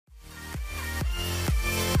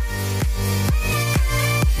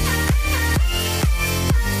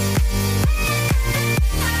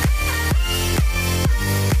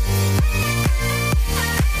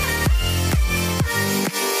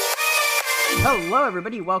Hello,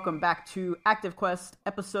 everybody. Welcome back to Active Quest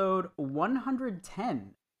episode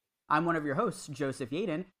 110. I'm one of your hosts, Joseph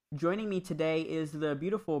Yaden. Joining me today is the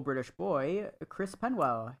beautiful British boy, Chris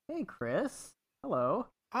Penwell. Hey, Chris. Hello.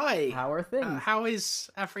 Hi. How are things? How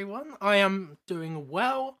is everyone? I am doing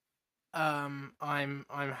well. I'm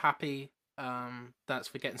happy that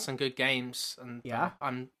we're getting some good games, and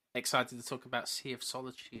I'm excited to talk about Sea of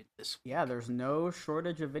Solitude this week. Yeah, there's no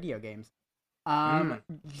shortage of video games.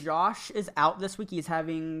 Josh is out this week. He's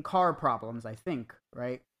having car problems, I think,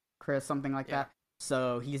 right, Chris? Something like that.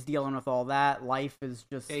 So he's dealing with all that. Life is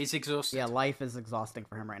just... Yeah, he's exhausted. Yeah, life is exhausting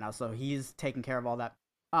for him right now. So he's taking care of all that.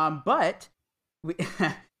 But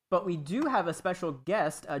we do have a special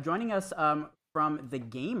guest. Joining us from The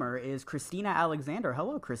Gamer is Christina Alexander.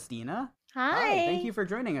 Hello, Christina. Hi. Thank you for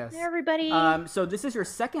joining us. Hey, everybody. So this is your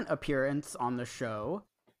second appearance on the show.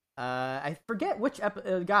 I forget which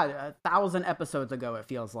 1,000 episodes ago it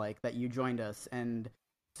feels like that you joined us, and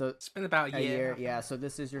so it's been about a year. Yeah, so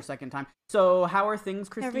this is your second time. So how are things,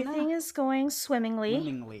 Christina? Everything is going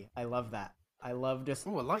swimmingly. I love that. I love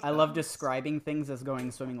love describing things as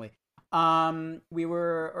going swimmingly. We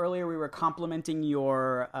were complimenting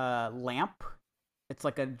your lamp. It's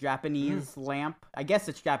like a Japanese lamp. I guess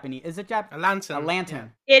it's Japanese. Is it A lantern. A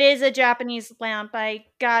lantern. Yeah. It is a Japanese lamp. I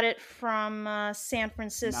got it from San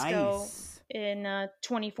Francisco in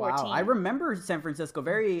 2014. Wow, I remember San Francisco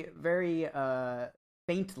very, very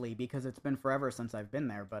faintly because it's been forever since I've been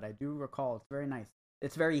there, but I do recall it's very nice.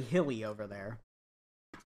 It's very hilly over there.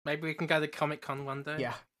 Maybe we can go to Comic-Con one day.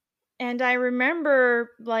 Yeah. And I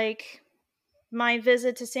remember, my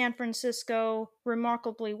visit to San Francisco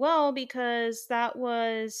remarkably well because that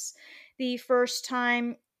was the first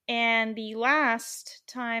time and the last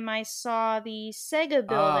time I saw the Sega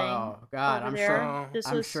building. Oh God, I'm there.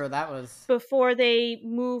 I'm sure that was before they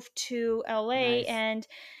moved to LA. Nice. And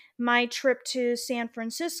my trip to San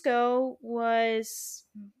Francisco was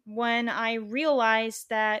when I realized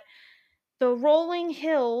that the rolling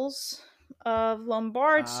hills of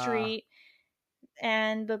Lombard Street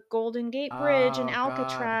and the Golden Gate Bridge and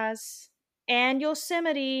Alcatraz and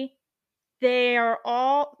Yosemite, they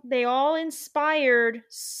all inspired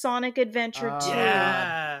Sonic Adventure 2.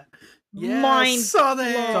 Yeah, Mind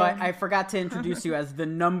Sonic. blown. So I forgot to introduce you as the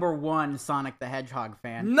number one Sonic the Hedgehog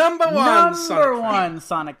fan. Number one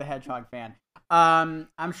Sonic the Hedgehog fan.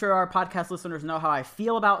 I'm sure our podcast listeners know how I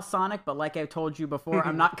feel about Sonic, but like I told you before,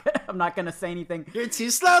 I'm not going to say anything. You're too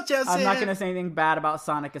slow, Joseph. I'm not going to say anything bad about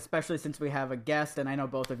Sonic, especially since we have a guest, and I know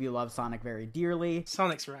both of you love Sonic very dearly.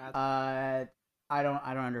 Sonic's rad. I don't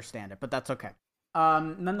understand it, but that's okay.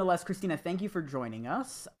 Nonetheless, Christina, thank you for joining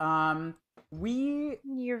us.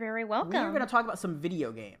 You're very welcome. We're going to talk about some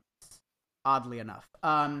video games, oddly enough.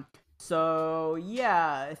 So,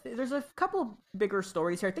 yeah, there's a couple bigger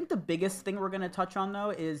stories here. I think the biggest thing we're going to touch on, though,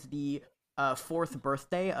 is the 4th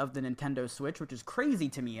birthday of the Nintendo Switch, which is crazy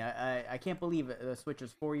to me. I can't believe it. The Switch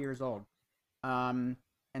is 4 years old. And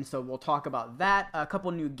so we'll talk about that. A couple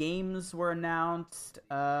new games were announced,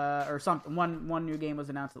 or something. One new game was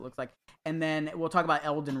announced, it looks like. And then we'll talk about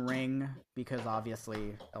Elden Ring, because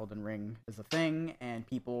obviously Elden Ring is a thing, and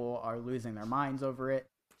people are losing their minds over it.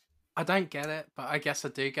 I don't get it, but I guess I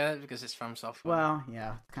do get it because it's from software. Well,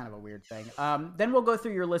 yeah, it's kind of a weird thing. Then we'll go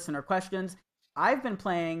through your listener questions. I've been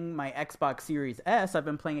playing my Xbox Series S. I've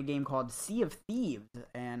been playing a game called Sea of Thieves,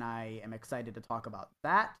 and I am excited to talk about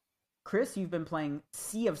that. Chris, you've been playing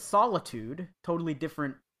Sea of Solitude, totally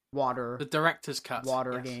different the director's cut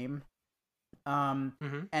game. And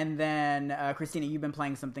then Christina, you've been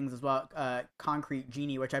playing some things as well. Concrete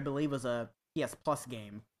Genie, which I believe was a PS Plus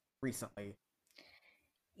game recently.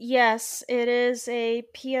 Yes, it is a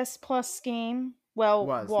PS Plus game. Well,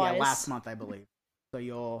 was. Yeah, last month, I believe. So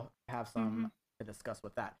you'll have some to discuss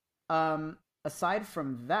with that. Aside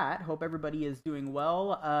from that, hope everybody is doing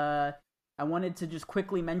well. I wanted to just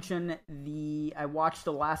quickly mention I watched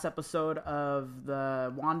the last episode of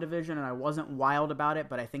the WandaVision, and I wasn't wild about it,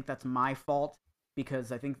 but I think that's my fault,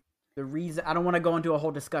 because I think the reason... I don't want to go into a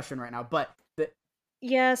whole discussion right now, but...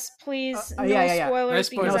 Yes, please. No No spoilers,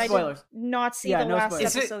 because spoilers. I did not see the last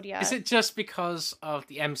episode yet. Is it just because of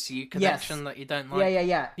the MCU connection that you don't like?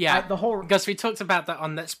 Yeah. Because we talked about that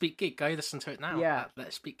on Let's Speak Geek. Go listen to it now. Yeah.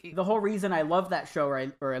 Let's Speak Geek. The whole reason I love that show, or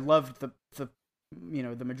I loved the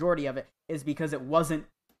the majority of it, is because it wasn't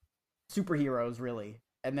superheroes really,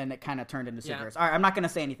 and then it kind of turned into superheroes. All right, I'm not going to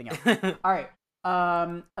say anything else. All right.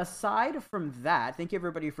 Aside from that, thank you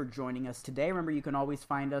everybody for joining us today. Remember, you can always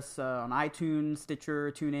find us on iTunes,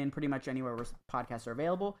 Stitcher, TuneIn, pretty much anywhere where podcasts are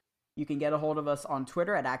available. You can get a hold of us on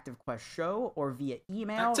Twitter at ActiveQuestShow or via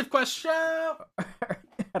email. ActiveQuestShow!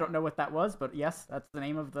 I don't know what that was, but yes, that's the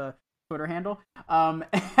name of the Twitter handle,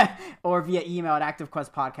 or via email at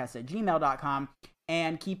activequestpodcast@gmail.com.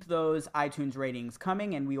 And keep those iTunes ratings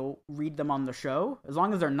coming, and we'll read them on the show as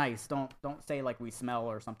long as they're nice. Don't say like we smell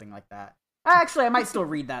or something like that. Actually, I might still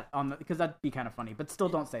read that because that'd be kind of funny, but still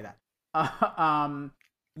don't say that.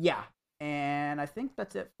 Yeah, and I think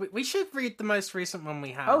that's it. We should read the most recent one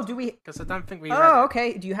we have. Oh, do we? Because I don't think we. Oh,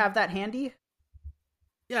 okay. Do you have that handy?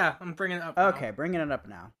 Yeah, I'm bringing it up. Okay, bringing it up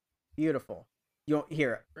now. Beautiful. You'll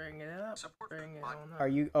hear it. Bring it up. Bring it on up. Are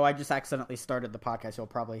you? Oh, I just accidentally started the podcast. You'll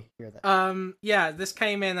probably hear that. Yeah, this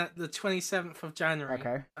came in at the 27th of January.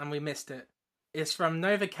 Okay. And we missed it. It's from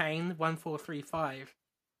Novocaine 1435.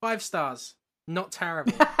 5 stars. Not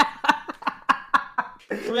terrible. 3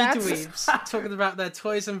 dweebs talking about their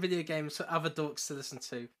toys and video games for other dorks to listen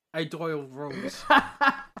to. O'Doyle rules.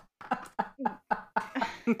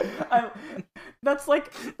 That's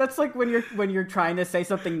like when you're trying to say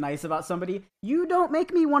something nice about somebody. You don't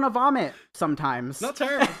make me want to vomit sometimes. Not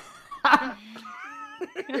terrible.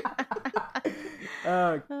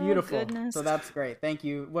 Oh, beautiful. Oh, so that's great. Thank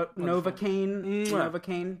you. What Wonderful. Novocaine?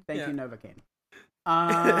 Novocaine. Thank you, Novocaine.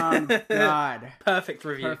 God. Perfect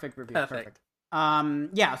review. Perfect.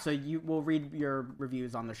 Yeah, so we'll read your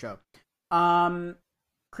reviews on the show.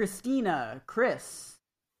 Chris,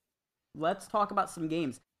 let's talk about some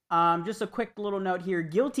games. Just a quick little note here.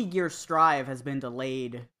 Guilty Gear Strive has been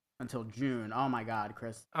delayed until June. Oh my God,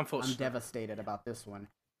 Chris. Unfortunately. I'm devastated about this one.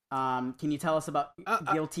 Can you tell us about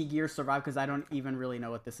Guilty Gear Survive? Because I don't even really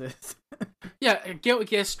know what this is. Yeah, Guilty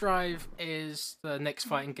Gear Strive is the next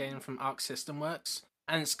fighting game from Arc System Works,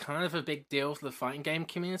 and it's kind of a big deal for the fighting game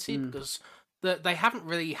community because they haven't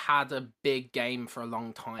really had a big game for a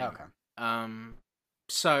long time. Okay.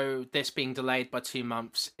 So this being delayed by 2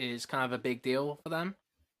 months is kind of a big deal for them,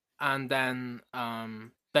 and then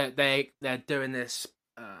they're doing this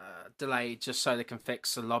delay just so they can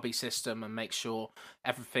fix the lobby system and make sure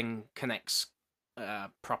everything connects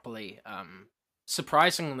properly.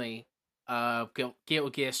 Surprisingly, Guilty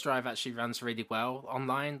Gear Strive actually runs really well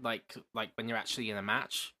online, like when you're actually in a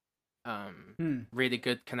match. Really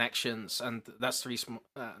good connections, and that's the reason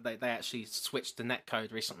they actually switched the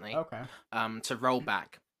netcode recently. Okay. To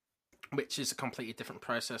rollback, which is a completely different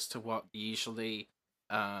process to what usually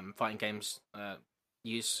fighting games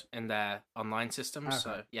use in their online systems. Okay.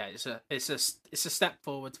 So yeah, it's a step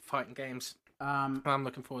forward for fighting games. I'm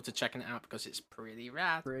looking forward to checking it out because it's pretty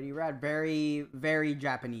rad. Pretty rad. Very, very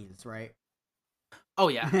Japanese, right? Oh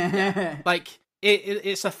yeah. Like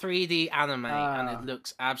it's a 3D anime and it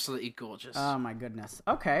looks absolutely gorgeous. Oh my goodness.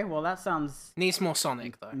 Okay, well that sounds needs more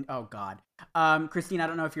Sonic though. Oh God. Christine, I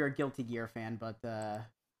don't know if you're a Guilty Gear fan, but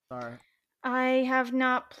sorry. I have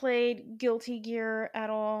not played Guilty Gear at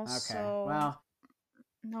all. Okay. So well,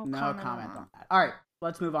 no comment on that. All right,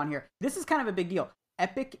 let's move on here. This is kind of a big deal.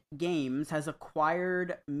 Epic Games has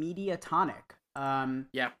acquired Mediatonic.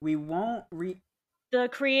 Yeah. We won't the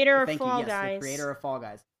creator of Thank Fall you. Yes, Guys. The creator of Fall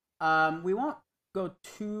Guys. We won't go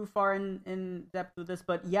too far in depth with this,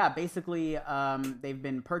 but yeah, basically, they've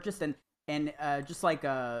been purchased and just like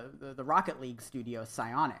the Rocket League studio,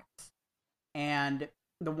 Psyonix. And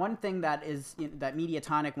the one thing that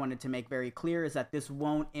Mediatonic wanted to make very clear is that this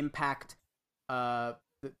won't impact the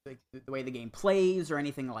way the game plays or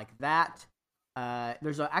anything like that.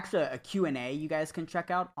 There's actually a Q&A you guys can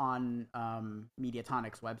check out on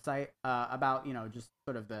Mediatonic's website about just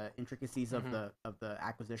sort of the intricacies of the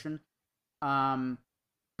acquisition.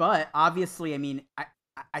 But obviously, I mean,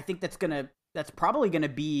 I think that's probably gonna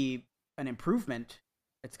be an improvement.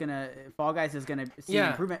 Fall Guys is gonna see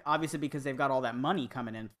an improvement, obviously, because they've got all that money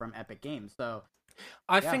coming in from Epic Games. So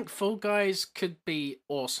I think Fall Guys could be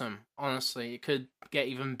awesome. Honestly, it could get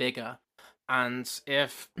even bigger. And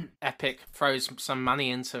if Epic throws some money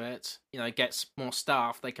into it, gets more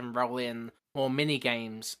staff, they can roll in more mini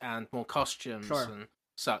games and more costumes and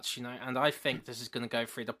such, And I think this is going to go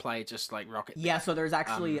free to play, just like Rocket League. Yeah, so there's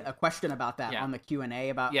actually a question about that on the Q&A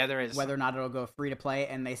about there is. Whether or not it'll go free to play,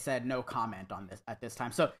 and they said no comment on this at this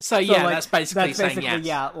time. So that's basically saying yes.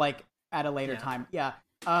 Yeah, like at a later time. Yeah.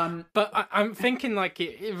 But I'm thinking like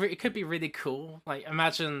it could be really cool. Like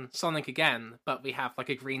imagine Sonic again, but we have like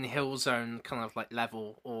a Green Hill Zone kind of like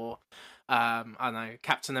level, or I don't know,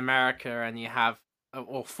 Captain America, and you have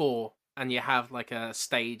or Thor, and you have like a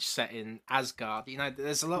stage set in Asgard.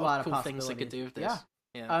 There's a lot of cool things they could do with this.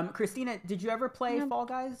 Yeah. Christina, did you ever play Fall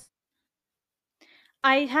Guys?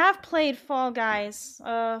 I have played Fall Guys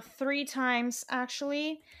 3 times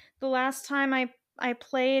actually. The last time I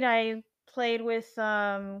played with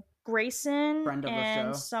Grayson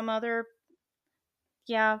and some other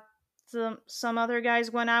some other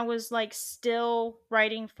guys when I was like still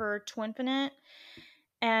writing for Twinfinite,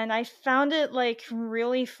 and I found it like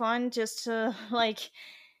really fun just to like.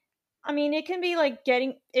 I mean, it can be like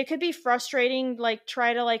it could be frustrating, like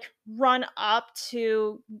try to like run up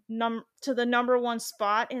to the number one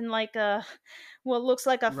spot in like a what looks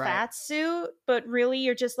like a fat suit, but really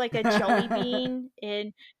you're just like a jelly bean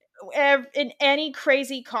in any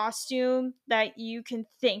crazy costume that you can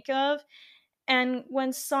think of. And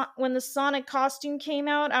when the Sonic costume came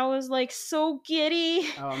out, I was like so giddy.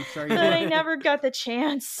 Oh, I'm sure you that were. I never got the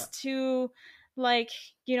chance to like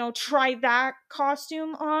try that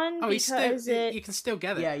costume on because you can still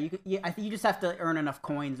get it. Yeah, you can. Yeah, I think you just have to earn enough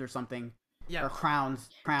coins or something. Yeah, or crowns.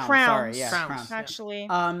 Sorry, yeah, crowns. Actually,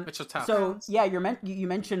 which are tough. So yeah, you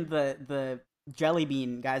mentioned the jelly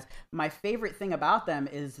bean guys. My favorite thing about them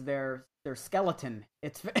is their skeleton.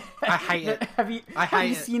 It's I hate it. Have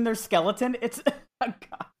you seen their skeleton? It's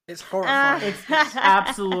it's horrifying. It's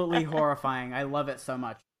absolutely horrifying. I love it so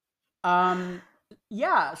much.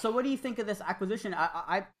 Yeah. So what do you think of this acquisition?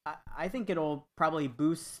 I think it'll probably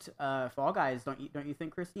boost Fall Guys. Don't you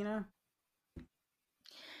think, Christina?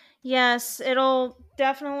 Yes, it'll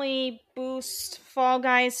definitely boost Fall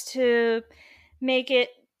Guys to get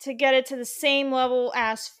it to the same level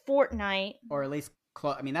as Fortnite, or at least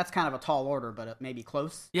I mean, that's kind of a tall order, but it may be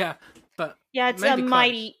close. Yeah, but yeah, it's a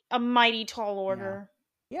mighty tall order.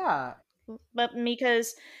 Yeah. But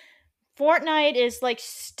because Fortnite is like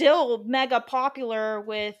still mega popular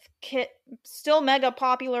with kids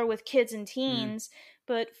and teens,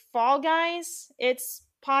 but Fall Guys, it's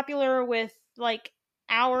popular with like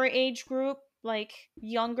our age group, like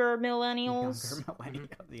younger millennials.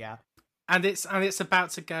 Yeah. And it's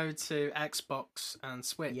about to go to Xbox and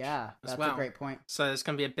Switch. Yeah, that's a great point. So there's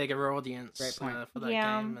going to be a bigger audience for that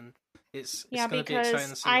game, and it's going to be exciting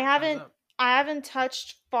to see. I haven't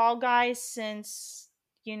touched Fall Guys since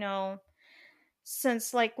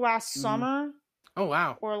like last summer. Oh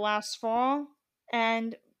wow! Or last fall,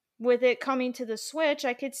 and with it coming to the Switch,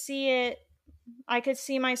 I could see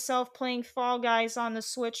myself playing Fall Guys on the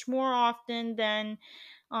Switch more often than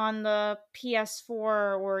on the PS4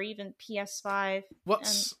 or even PS5.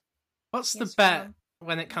 What's the bet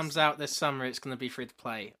when it comes out this summer? It's going to be free to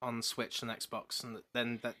play on Switch and Xbox, and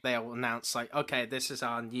then they'll announce like, okay, this is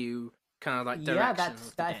our new kind of like direction.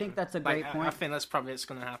 Yeah, I think that's a great point. I think that's probably what's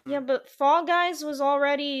going to happen. Yeah, but Fall Guys was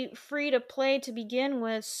already free to play to begin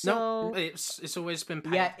with, so no, it's always been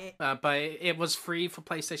paid. Yeah, but it was free for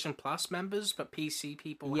PlayStation Plus members, but PC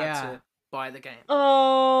people had to buy the game.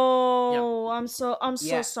 Oh, yeah. I'm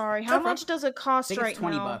so sorry. How much does it cost right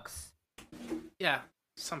now? $20. Yeah,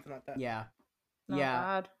 something like that. Yeah. Not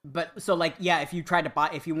bad. But so like if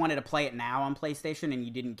you wanted to play it now on PlayStation and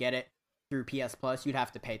you didn't get it through PS Plus, you'd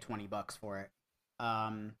have to pay $20 for it.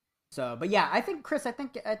 But yeah, I think Chris, I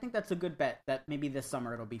think that's a good bet that maybe this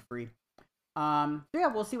summer it'll be free. Yeah,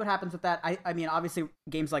 we'll see what happens with that. I mean, obviously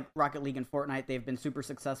games like Rocket League and Fortnite, they've been super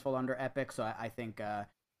successful under Epic, so I think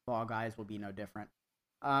Fall Guys will be no different.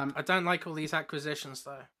 I don't like all these acquisitions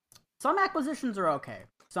though. Some acquisitions are okay,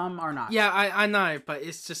 some are not. Yeah, I know, but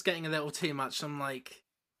it's just getting a little too much. I'm like,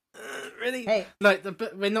 really? Hey, like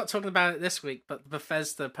we're not talking about it this week, but the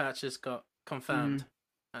Bethesda purchase got confirmed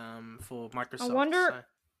for Microsoft. I wonder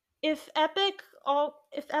if Epic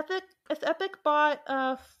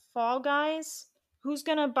bought Fall Guys, who's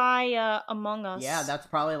gonna buy Among Us? Yeah, that's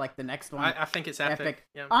probably like the next one. I think it's Epic.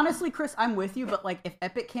 Yeah. Honestly, Chris, I'm with you, but like if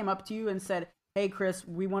Epic came up to you and said, "Hey, Chris,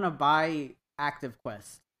 we want to buy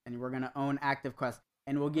ActiveQuest, and we're gonna own ActiveQuest,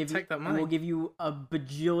 and we'll give you a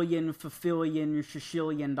bajillion,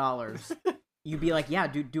 shishillion dollars," you'd be like, "Yeah,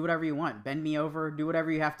 do whatever you want. Bend me over, do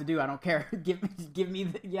whatever you have to do. I don't care. give me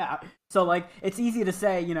yeah." So like, it's easy to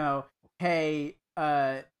say, hey,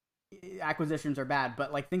 acquisitions are bad,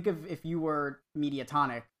 but like, think of if you were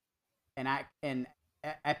Mediatonic, and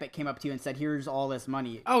Epic came up to you and said, "Here's all this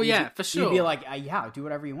money." Oh yeah, for sure. You'd be like, "Yeah, do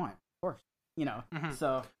whatever you want." Of course.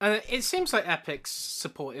 So it seems like Epic's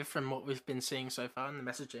supportive from what we've been seeing so far in the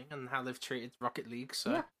messaging and how they've treated Rocket League.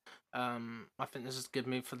 So, I think this is a good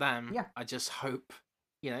move for them. Yeah. I just hope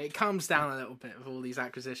it calms down a little bit with all these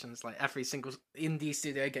acquisitions, like every single indie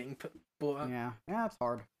studio getting bought up. Yeah, it's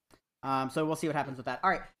hard. So we'll see what happens with that.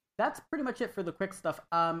 All right, that's pretty much it for the quick stuff.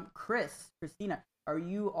 Christina, are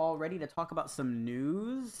you all ready to talk about some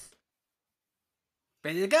news?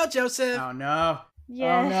 Ready to go, Joseph. Oh no.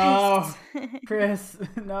 Yes. Oh no, Chris,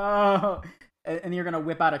 no. And you're gonna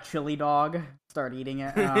whip out a chili dog, start eating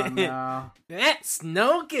it. Oh no. That's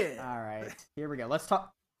no good. All right, here we go. Let's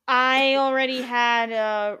talk. I already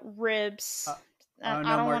had ribs. I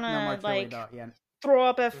don't want to throw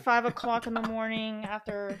up at 5 o'clock in the morning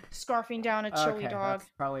after scarfing down a chili dog.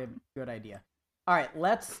 That's probably a good idea. All right,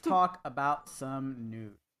 let's talk about some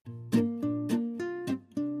news.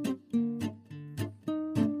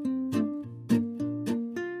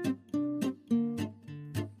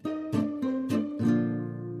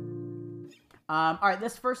 All right,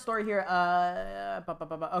 this first story here.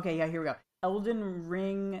 Okay, yeah, here we go. Elden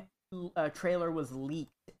Ring trailer was leaked,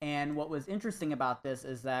 and what was interesting about this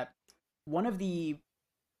is that one of the,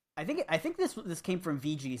 I think this came from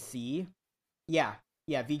VGC. Yeah,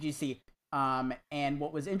 VGC. And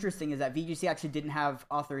what was interesting is that VGC actually didn't have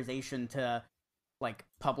authorization to like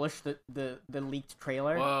publish the leaked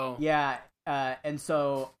trailer. Whoa. Yeah, and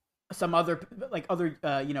so some other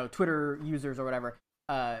Twitter users or whatever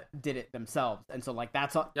did it themselves, and so like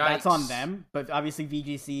that's on them. But obviously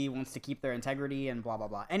VGC wants to keep their integrity and blah blah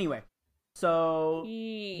blah. Anyway, so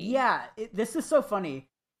yeah, this is so funny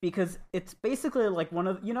because it's basically like one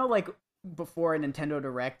of like before a Nintendo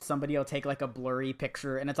Direct, somebody will take like a blurry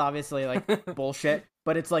picture, and it's obviously like bullshit,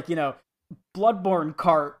 but it's like Bloodborne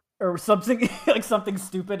cart or something like something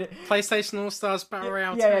stupid. PlayStation All Stars Battle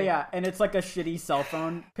Royale. Yeah. And it's like a shitty cell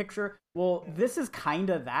phone picture. Well, this is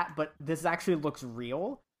kind of that, but this actually looks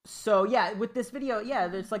real. So yeah, with this video, yeah,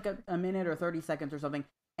 there's like a minute or 30 seconds or something,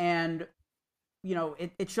 and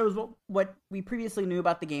it shows what we previously knew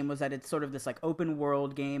about the game was that it's sort of this like open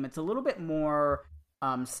world game. It's a little bit more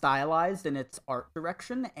stylized in its art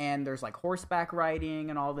direction, and there's like horseback riding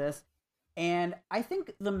and all this. And I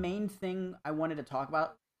think the main thing I wanted to talk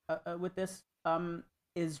about with this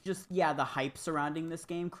is just the hype surrounding this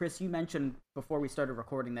game. Chris, you mentioned before we started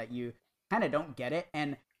recording that you kind of don't get it,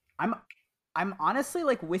 and I'm honestly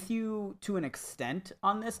like with you to an extent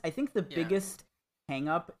on this. I think the biggest hang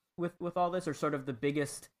up with all this, or sort of the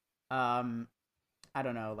biggest I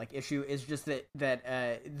don't know, like issue, is just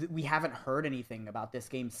that we haven't heard anything about this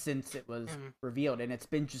game since it was revealed, and it's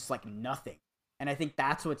been just like nothing. And I think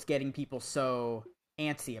that's what's getting people so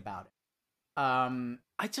antsy about it.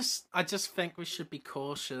 I just think we should be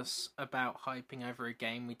cautious about hyping over a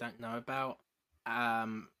game we don't know about.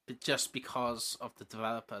 Just because of the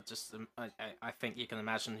developer. I think you can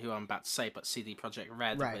imagine who I'm about to say, but CD Projekt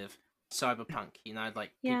Red with Cyberpunk, people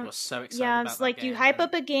are so excited about it's like you hype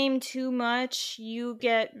up a game too much, you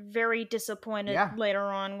get very disappointed later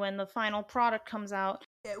on when the final product comes out.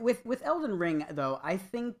 With Elden Ring, though, I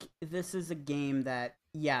think this is a game that,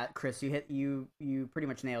 Chris, you pretty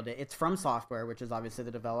much nailed it. It's From Software, which is obviously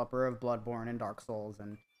the developer of Bloodborne and Dark Souls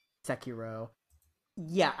and Sekiro.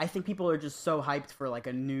 Yeah, I think people are just so hyped for like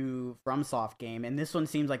a new FromSoft game, and this one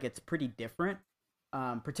seems like it's pretty different,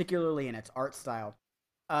 particularly in its art style.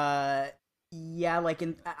 I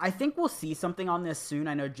think we'll see something on this soon.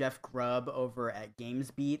 I know Jeff Grubb over at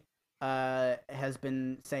GamesBeat has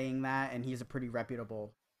been saying that, and he's a pretty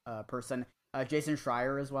reputable person. Jason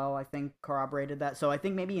Schreier as well, I think, corroborated that. So I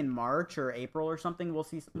think maybe in March or April or something, we'll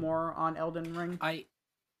see more on Elden Ring.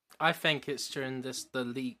 I think it's during the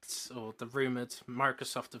leaked or the rumored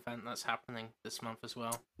Microsoft event that's happening this month as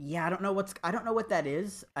well. Yeah, I don't know what that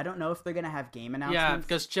is. I don't know if they're gonna have game announcements. Yeah,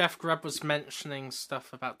 because Jeff Grubb was mentioning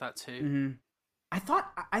stuff about that too. Mm-hmm. I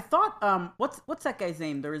thought what's that guy's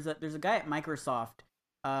name? There's a guy at Microsoft.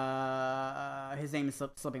 His name is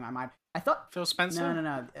slipping my mind. I thought Phil Spencer.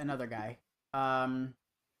 No, another guy.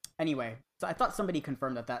 Anyway, so I thought somebody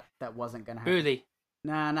confirmed that wasn't gonna happen. Really?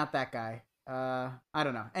 Nah, not that guy. I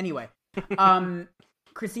don't know. Anyway,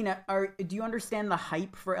 Christina, do you understand the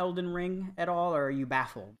hype for Elden Ring at all, or are you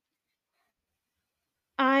baffled?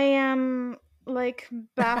 I am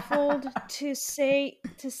baffled to say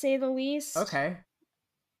the least. Okay.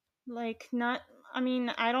 I'm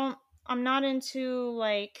not into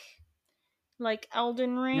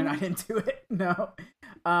Elden Ring. You're not into it? No.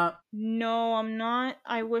 No, I'm not.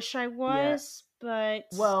 I wish I was.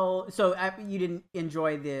 But so you didn't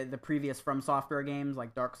enjoy the previous From Software games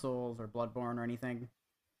like Dark Souls or Bloodborne or anything?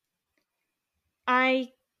 I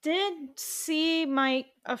did see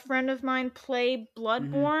a friend of mine play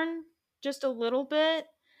Bloodborne just a little bit,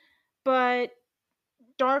 but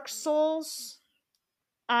Dark Souls,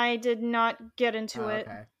 I did not get into it.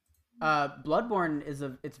 Okay. Bloodborne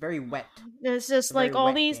it's very wet. It's just like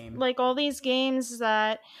all these games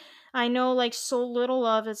that I know so little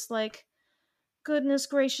of. It's like, goodness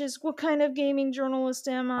gracious, what kind of gaming journalist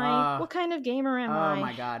am I? What kind of gamer am I? Oh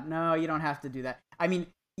my god, no, you don't have to do that. I mean,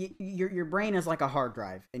 your brain is like a hard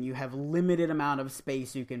drive, and you have limited amount of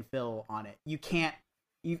space you can fill on it. You can't.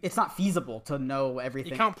 It's not feasible to know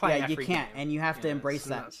everything. You can't play every you can't, game. And you have to embrace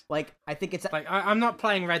that. Nuts. I think it's I'm not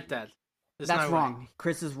playing Red Dead. That's wrong.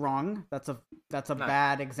 Chris is wrong. That's a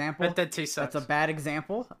bad example. Red Dead 2 sucks. That's a bad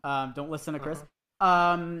example. Don't listen to Chris.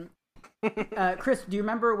 Chris, do you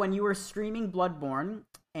remember when you were streaming Bloodborne?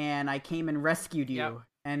 and I came and rescued you. Yep.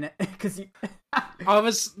 And because you, I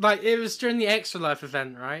was like, it was during the Extra Life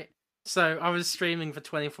event, right? So I was streaming for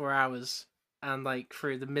 24 hours, and like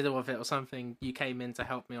through the middle of it or something, you came in to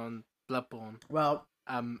help me on Bloodborne. well,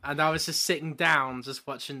 And I was just sitting down, just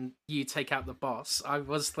watching you take out the boss. I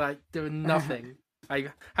was like doing nothing. I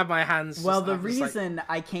had my hands. well, just, the I was, like... reason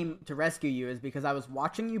I came to rescue you is because I was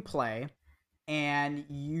watching you play, and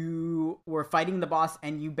you were fighting the boss,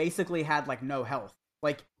 and you basically had like no health.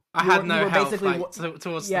 Like I had no health. Basically, like,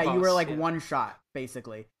 towards yeah, the boss, you were like one shot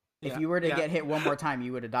basically. If you were to get hit one more time,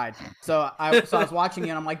 you would have died. So I was watching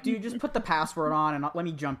you, and I'm like, dude, just put the password on, and let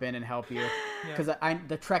me jump in and help you, because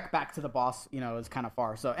the trek back to the boss, is kind of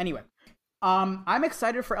far. So anyway, I'm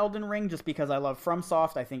excited for Elden Ring just because I love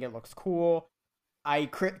FromSoft. I think it looks cool.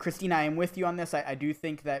 Christina, I am with you on this. I do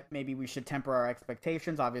think that maybe we should temper our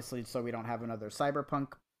expectations, obviously, so we don't have another Cyberpunk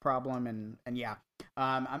problem. And yeah,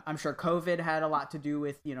 I'm sure COVID had a lot to do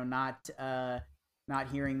with not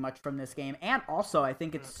hearing much from this game, and also I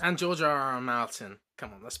think it's and George R.R. Martin.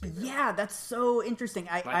 Come on, let's be real. Yeah, that's so interesting.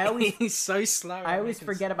 I always he's so slow. I always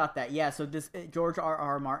forget about that. Yeah, so this George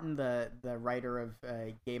R.R. Martin, the writer of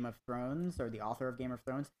Game of Thrones, or the author of Game of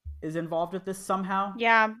Thrones, is involved with this somehow.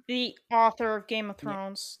 Yeah, the author of Game of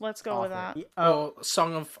Thrones. Yeah. Let's go with that. Or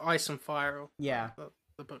Song of Ice and Fire. Yeah,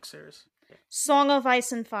 the book series. Yeah. Song of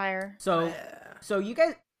Ice and Fire. So you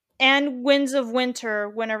guys. And Winds of Winter,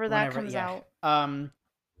 whenever that comes out.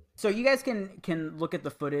 So you guys can look at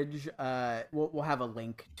the footage. We'll have a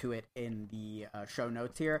link to it in the show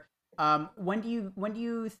notes here. When do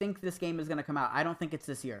you think this game is going to come out? I don't think it's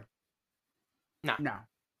this year. No.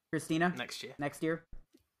 Christina? Next year. Next year?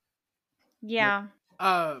 Yeah.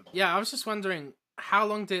 Yeah, I was just wondering, how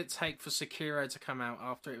long did it take for Sekiro to come out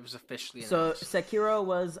after it was officially announced? So Sekiro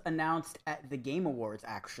was announced at the Game Awards,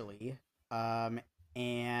 actually.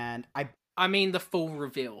 And I mean the full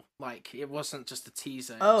reveal. Like, it wasn't just a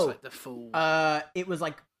teaser. It was like the full... it was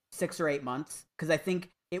like 6 or 8 months. Because I think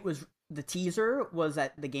the teaser was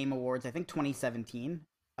at the Game Awards, I think 2017.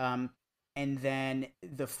 And then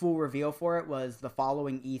the full reveal for it was the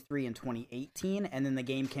following E3 in 2018. And then the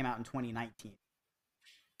game came out in 2019.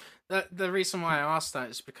 The reason why I asked that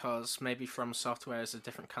is because maybe From Software is a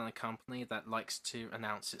different kind of company that likes to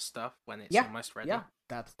announce its stuff when it's almost ready. Yeah,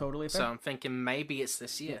 that's totally fair. So I'm thinking maybe it's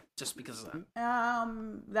this year, just because of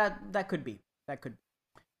that. That could be. That could.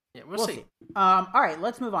 Yeah, we'll see. All right,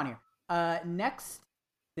 let's move on here. Next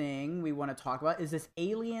thing we want to talk about is this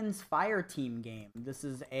Aliens Fireteam game. This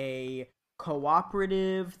is a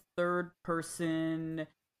cooperative third-person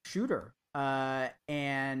shooter.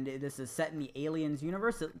 And this is set in the Aliens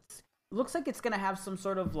universe. It looks like it's going to have some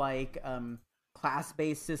sort of like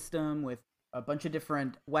class-based system with a bunch of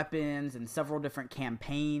different weapons and several different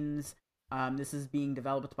campaigns. This is being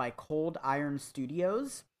developed by Cold Iron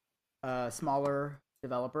Studios, a smaller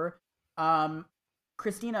developer.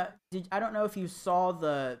 Christina, I don't know if you saw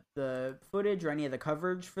the footage or any of the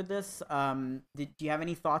coverage for this. Do you have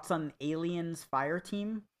any thoughts on Aliens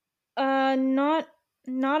Fireteam?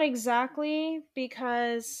 Not exactly,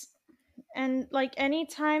 because, and like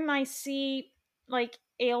anytime I see like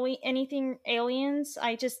anything aliens,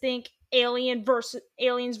 I just think Aliens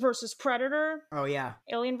versus Predator. Oh yeah,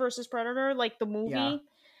 Alien versus Predator, like the movie. Yeah.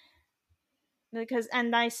 Because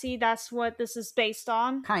I see that's what this is based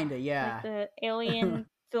on. Kinda, yeah. Like the Alien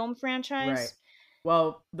film franchise. Right.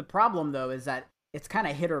 Well, the problem though is that it's kind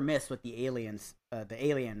of hit or miss with the Aliens, the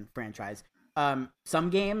Alien franchise.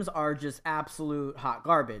 Some games are just absolute hot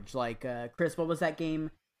garbage. Like, Chris, what was that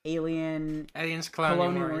game? Aliens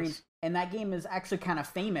Colonial Marines. And that game is actually kind of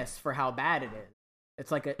famous for how bad it is.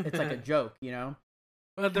 It's like a joke, you know?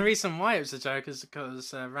 Well, the reason why it was a joke is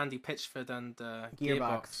because Randy Pitchford and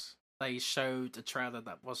Gearbox, they showed a trailer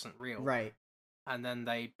that wasn't real. Right. And then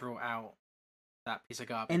they brought out that piece of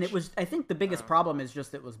garbage. And it was, I think the biggest problem is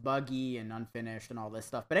just it was buggy and unfinished and all this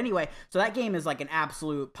stuff. But anyway, so that game is like an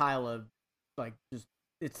absolute pile of, like, just,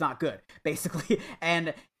 it's not good, basically.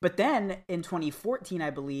 But then in 2014, I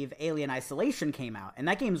believe, Alien Isolation came out, and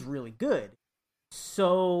that game's really good.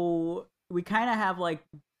 So we kind of have like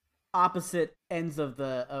opposite ends of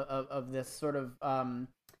this sort of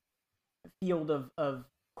field of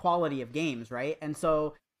quality of games, right? And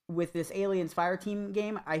so with this Aliens Fireteam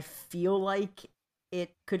game, I feel like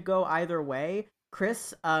it could go either way.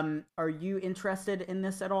 Chris, are you interested in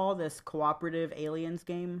this at all? This cooperative Aliens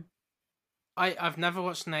game? I've never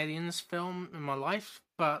watched an Aliens film in my life,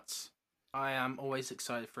 but I am always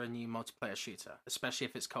excited for a new multiplayer shooter, especially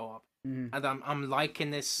if it's co-op. Mm-hmm. And I'm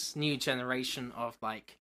liking this new generation of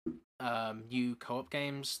like new co-op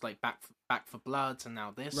games, like Back for Blood, and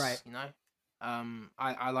now this, right? You know,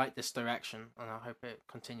 I like this direction, and I hope it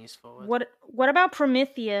continues forward. What about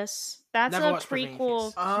Prometheus? That's Never a watched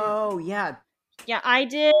prequel. Prometheus. Oh yeah. Yeah, I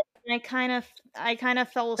did. And I kind of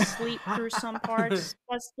fell asleep through some parts.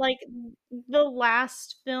 That's like the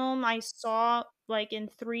last film I saw like in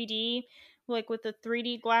 3D, like with the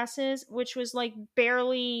 3D glasses, which was like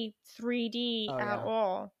barely 3D at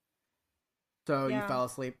all. So you fell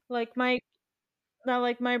asleep. Like my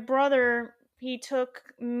brother, he took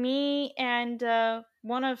me and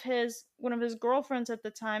one of his girlfriends at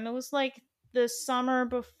the time. It was like the summer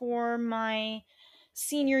before my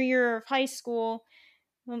senior year of high school.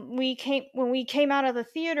 When we came out of the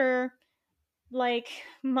theater, like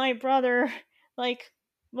my brother, like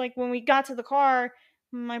when we got to the car,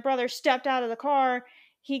 my brother stepped out of the car.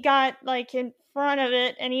 He got like in front of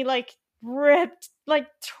it, and he like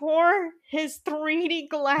tore his 3D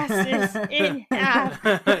glasses in half.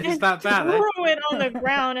 Is that bad? Threw it on the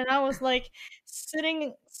ground, and I was like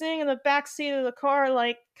sitting in the back seat of the car,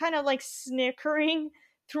 like kind of like snickering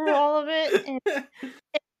through all of it,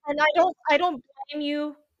 and I don't blame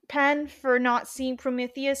you, Pen, for not seeing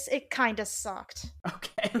Prometheus. It kind of sucked.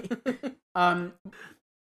 Okay.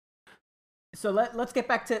 So let's get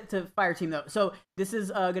back to Fireteam though. So this is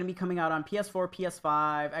going to be coming out on PS4,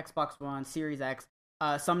 PS5, Xbox One, Series X,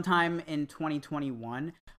 sometime in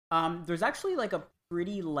 2021. There's actually like a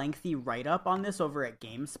pretty lengthy write-up on this over at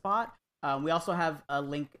GameSpot. We also have a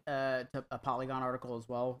link to a Polygon article as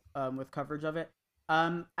well with coverage of it.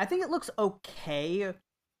 I think it looks okay.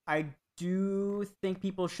 I do think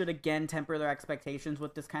people should again temper their expectations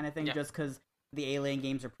with this kind of thing, just because the Alien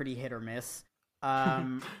games are pretty hit or miss.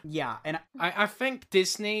 Yeah, and I think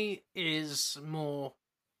Disney is more,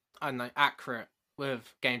 I don't know, accurate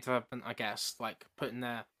with game development, I guess, like putting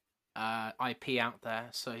their IP out there.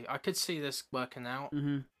 So I could see this working out.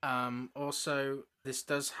 Mm-hmm. Also, this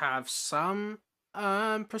does have some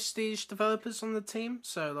prestige developers on the team.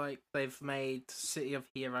 So like they've made City of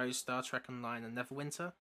Heroes, Star Trek Online, and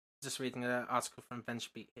Neverwinter. Just reading an article from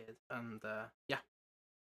VentureBeat here, and yeah,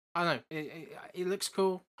 I don't know. It looks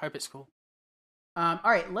cool. Hope it's cool. All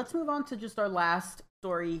right, let's move on to just our last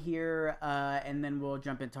story here, and then we'll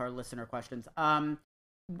jump into our listener questions.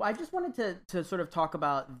 I just wanted to sort of talk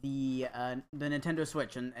about the Nintendo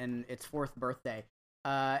Switch and its 4th birthday,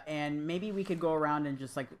 and maybe we could go around and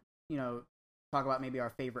just like talk about maybe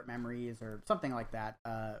our favorite memories or something like that.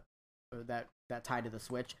 That tie to the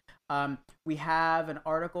Switch. We have an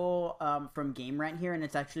article from Game Rant here, and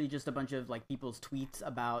it's actually just a bunch of like people's tweets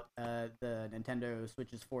about the Nintendo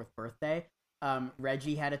Switch's 4th birthday.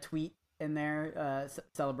 Reggie had a tweet in there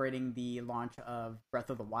celebrating the launch of Breath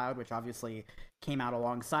of the Wild, which obviously came out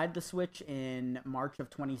alongside the Switch in March of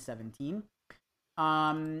 2017.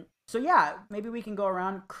 So yeah, maybe we can go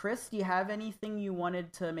around. Chris, do you have anything you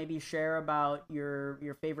wanted to maybe share about your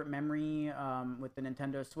favorite memory with the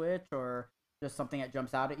Nintendo Switch, or just something that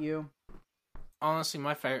jumps out at you? Honestly,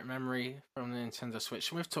 my favorite memory from the Nintendo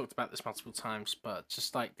Switch, and we've talked about this multiple times, but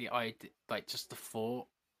just like the idea, like just the thought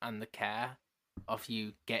and the care of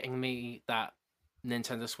you getting me that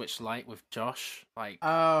Nintendo Switch Lite with Josh, like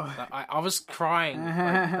I was crying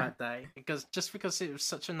that day because it was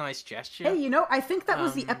such a nice gesture. Hey, I think that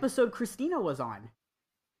was the episode Christina was on.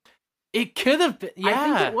 It could have been. Yeah,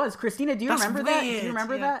 I think it was. Christina, do you remember that? Do you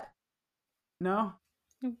remember that? No.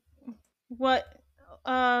 What?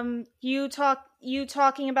 You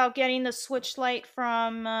talking about getting the Switch Lite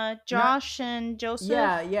from Josh and Joseph?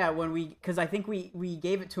 Yeah. Because I think we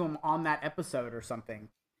gave it to him on that episode or something.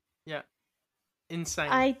 Yeah. Insane.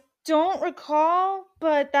 I don't recall,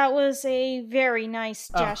 but that was a very nice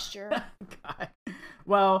gesture. God.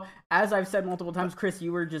 Well, as I've said multiple times, Chris,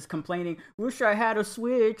 you were just complaining. Wish I had a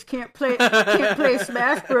Switch. Can't play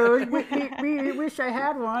Smash Bros. Wish I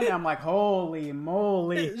had one. And I'm like, holy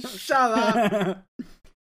moly! Shut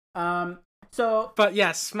up. But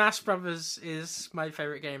yeah, Smash Brothers is my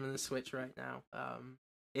favorite game on the Switch right now.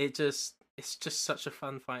 It's just such a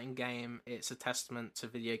fun fighting game. It's a testament to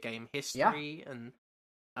video game history, and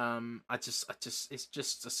it's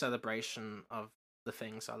just a celebration of the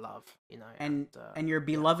things I love, and your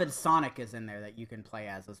beloved Sonic is in there that you can play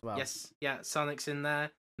as well. Yes, yeah, Sonic's in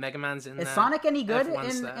there. Mega Man's in there. Is Sonic any good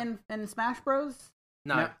in Smash Bros?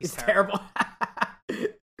 No, he's terrible.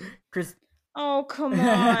 Chris. Oh, come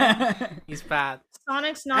on. He's bad.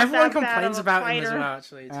 Sonic's not Everyone that bad. Everyone complains about him as well,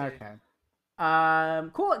 actually, too.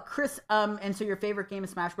 Okay. Cool. Chris, and so your favorite game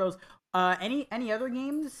is Smash Bros. Any other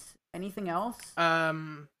games? Anything else?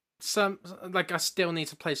 Some, like, I still need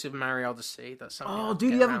to play Super Mario Odyssey. That's something. Oh,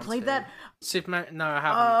 dude, you haven't played that? Super Mario? No, I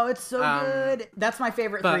haven't. Oh, it's so good. That's my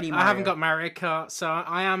favorite 3D Mario. I haven't got Mario Kart, so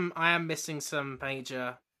I am missing some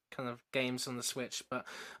major kind of games on the Switch, but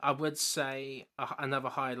I would say another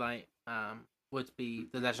highlight would be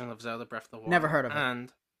The Legend of Zelda: Breath of the Wild. Never heard of it.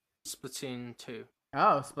 And Splatoon 2.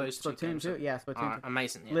 Oh, Splatoon 2. Yeah, Splatoon 2.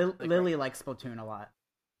 Amazing. Yeah, Lily likes Splatoon a lot.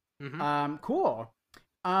 Mm-hmm. Cool.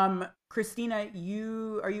 Christina,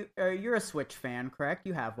 you're a Switch fan, correct?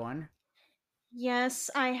 You have one. Yes,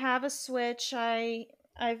 I have a Switch.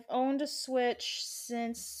 I've owned a Switch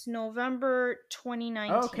since November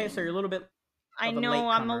 2019. Oh, okay, so you're a little bit. I know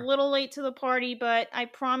I'm a little late to the party, but I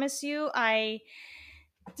promise you, I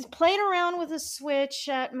played around with a Switch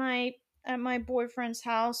at my boyfriend's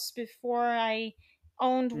house before I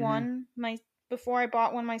owned one. Before I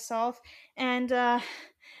bought one myself, and the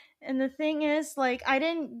thing is, like, I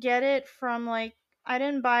didn't buy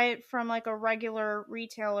it from like a regular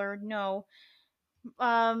retailer. No,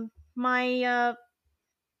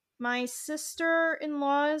 my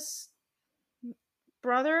sister-in-law's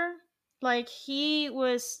brother, like, he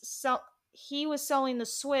was selling the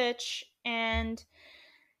Switch, and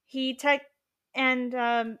she texted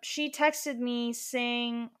me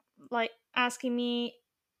saying, like, asking me,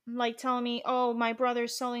 like, telling me, "Oh, my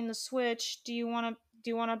brother's selling the Switch. Do you want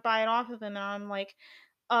to buy it off of him?" And I'm like,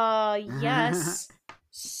 yes.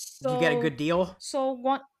 So, did you get a good deal? So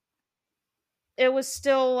what? It was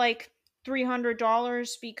still like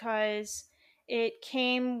 $300 because it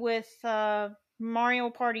came with Mario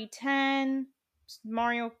Party 10,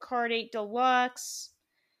 Mario Kart 8 Deluxe,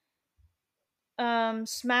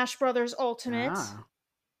 Smash Brothers Ultimate,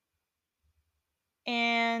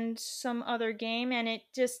 and some other game, and it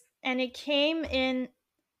came in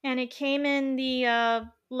the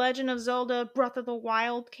Legend of Zelda Breath of the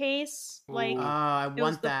Wild case. Like, I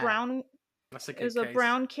want that. That's a good it was case. a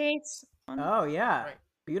brown case. Oh yeah, right.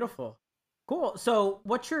 Beautiful, cool. So,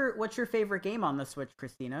 what's your favorite game on the Switch,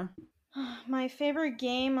 Christina? My favorite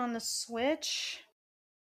game on the Switch?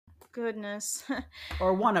 Goodness.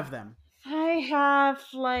 Or one of them. I have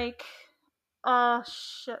like a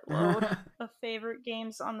shitload of favorite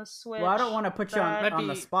games on the Switch. Well, I don't want to put you on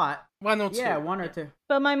the spot. One or two. Yeah, one or two.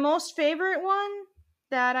 But my most favorite one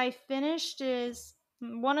that I finished is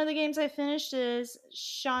one of the games I finished is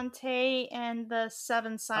Shantae and the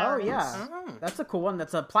Seven Sirens. Oh yeah, that's a cool one.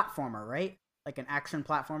 That's a platformer, right? Like an action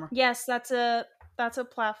platformer. Yes, that's a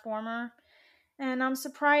platformer, and I'm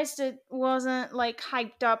surprised it wasn't like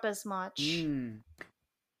hyped up as much.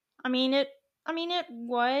 I mean it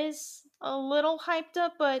was a little hyped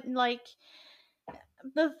up, but like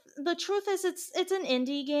the truth is it's an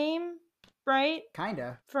indie game, right?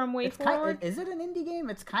 Kinda. From WayForward. Is it an indie game?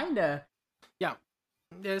 It's kinda. Yeah.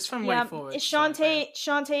 Yeah, it's from WayForward.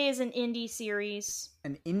 Shantae is an indie series.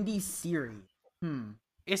 An indie series.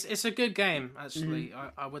 It's a good game, actually.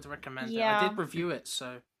 I would recommend it. I did review it,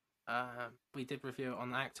 so we did review it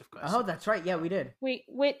on the Active Quest. Oh, that's right. Yeah, we did. Wait,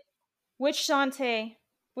 which Shantae?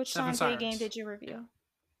 Which Seven Shantae Sirens. game did you review? Yeah.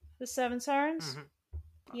 The Seven Sirens?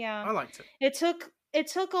 Mm-hmm. Yeah. I liked it. It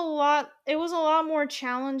took a lot. It was a lot more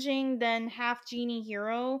challenging than Half Genie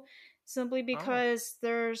Hero, simply because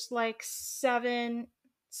there's like seven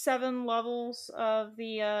levels of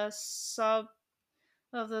the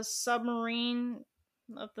subterranean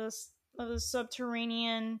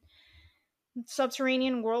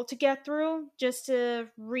world to get through, just to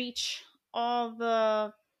reach all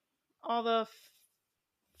the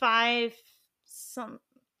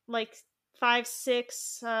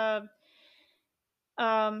 6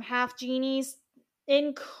 half genies,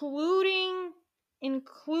 including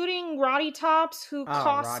Roddy Tops, who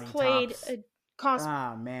cosplayed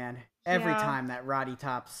Oh man, every time that Roddy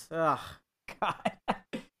Tops. Ugh, God.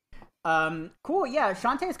 Cool. Yeah,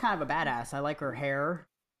 Shantae is kind of a badass. I like her hair,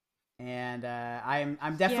 and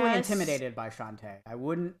I'm definitely intimidated by Shantae. I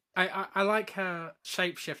wouldn't. I like her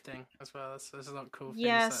shape shifting as well. There's a lot of cool things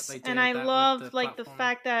that they do. And I love the the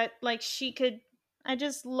fact that like she could. I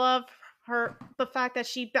just love the fact that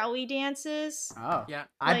she belly dances. Oh yeah,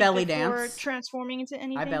 I belly dance. Transforming into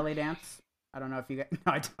anything. I belly dance. I don't know if you get. No,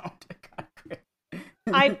 I don't.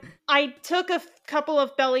 I took a couple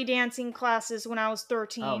of belly dancing classes when I was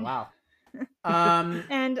 13. Oh wow.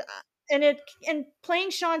 And playing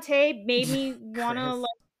Shantae made me want to like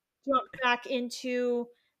jump back into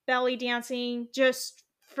belly dancing just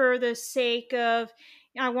for the sake of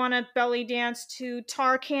I want to belly dance to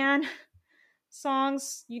Tarkan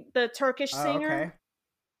songs, the Turkish singer. Okay.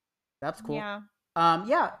 That's cool. Yeah.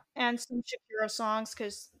 Yeah. And some Shakira songs,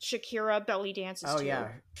 because Shakira belly dances too. Oh yeah,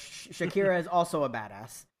 Shakira is also a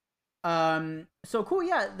badass. So cool.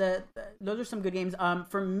 Yeah, those are some good games.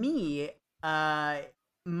 For me,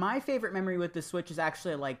 my favorite memory with the Switch is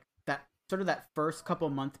actually like that first couple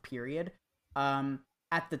month period.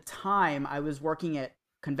 At the time, I was working at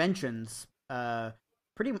conventions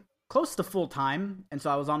pretty close to full time, and so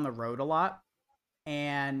I was on the road a lot.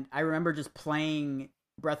 And I remember just playing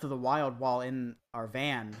Breath of the Wild while in our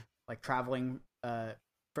van, like traveling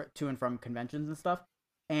to and from conventions and stuff.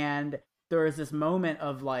 And there was this moment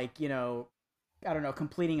of like, you know, I don't know,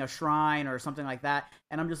 completing a shrine or something like that.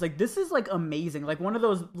 And I'm just like, this is like amazing. Like one of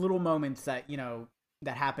those little moments that, you know,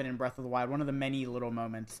 that happen in Breath of the Wild, one of the many little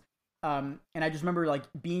moments. And I just remember like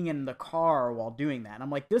being in the car while doing that. And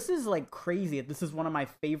I'm like, this is like crazy. This is one of my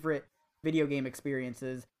favorite video game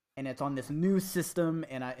experiences. And it's on this new system,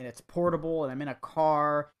 and it's portable, and I'm in a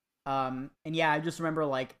car. And yeah, I just remember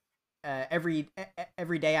like every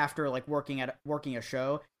day after like working a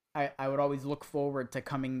show, I would always look forward to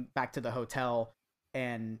coming back to the hotel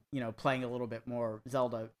and, you know, playing a little bit more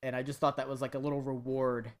Zelda. And I just thought that was like a little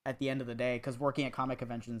reward at the end of the day, because working at comic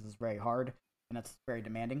conventions is very hard and that's very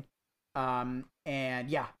demanding. And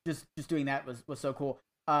yeah, just doing that was so cool.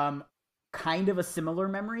 Kind of a similar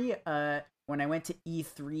memory. When I went to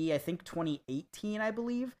E3, I think 2018, I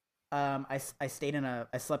believe. I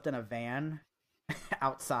slept in a van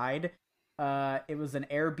outside. It was an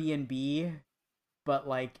Airbnb, but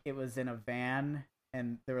like it was in a van,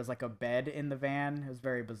 and there was like a bed in the van. It was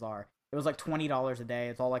very bizarre. It was like $20 a day.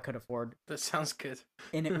 It's all I could afford. That sounds good.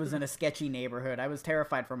 And it was in a sketchy neighborhood. I was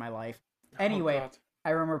terrified for my life. Anyway, I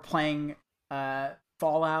remember playing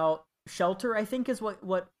Fallout Shelter, I think is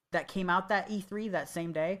what that came out that E3 that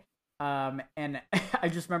same day. And I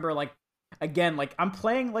just remember like, again, like I'm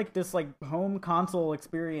playing like this like home console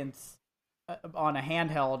experience on a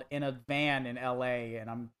handheld in a van in LA,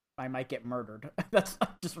 and I might get murdered. I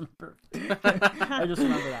just remember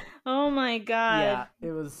that. Oh my god. Yeah,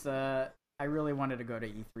 it was I really wanted to go to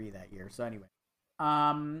E3 that year. So anyway.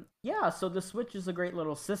 Yeah, so the Switch is a great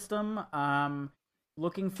little system.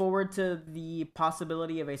 Looking forward to the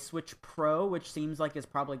possibility of a Switch Pro, which seems like is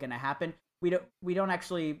probably going to happen.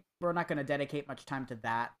 We're not going to dedicate much time to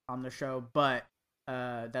that on the show, but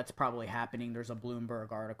that's probably happening. There's a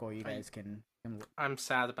Bloomberg article you guys can I'm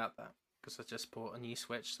sad about that because I just bought a new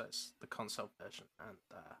Switch that's the console version, and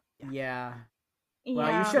yeah.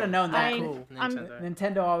 Well, you should have known that. Cool.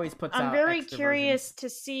 Nintendo always puts out. I'm very extra curious versions. to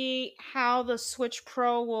see how the Switch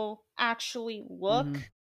Pro will actually look,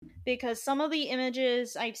 because some of the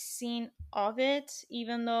images I've seen of it,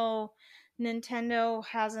 even though Nintendo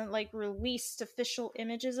hasn't like released official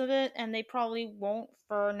images of it, and they probably won't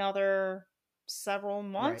for another several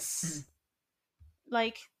months. Right.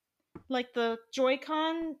 like the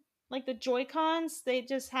Joy-Cons, they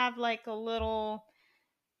just have like a little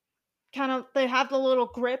they have the little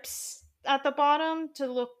grips at the bottom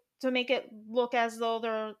to make it look as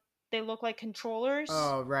though they look like controllers.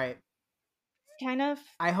 Oh, right. Kind of.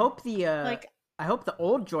 I hope the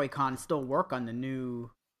old Joy-Con still work on the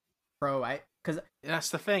new Pro. Because that's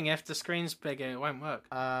the thing. If the screen's bigger, it won't work.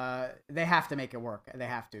 They have to make it work. They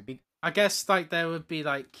have to. I guess like there would be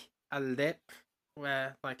like a lip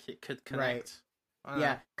where like it could connect. Right.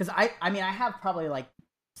 Yeah, because I mean I have probably like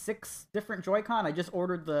 6 different Joy-Con. I just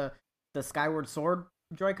ordered the Skyward Sword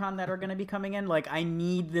Joy-Con that are going to be coming in. Like I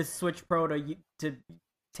need this Switch Pro to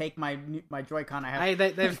take my Joy-Con I have. Hey,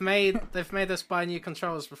 they've made us buy new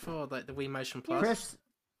controllers before, like the Wii Motion Plus. Chris,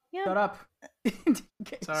 shut up.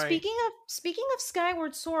 Sorry. Speaking of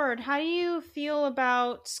Skyward Sword, how do you feel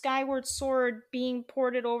about Skyward Sword being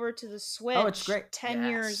ported over to the Switch? Oh, it's great. 10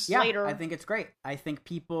 years yeah, later. I think it's great. I think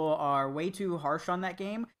people are way too harsh on that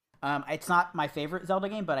game. It's not my favorite Zelda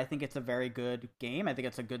game, but I think it's a very good game. I think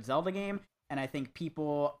it's a good Zelda game, and I think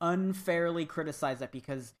people unfairly criticize that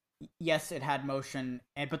because yes, it had motion,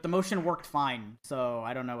 but the motion worked fine. So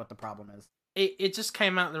I don't know what the problem is. It just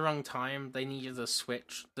came out at the wrong time. They needed to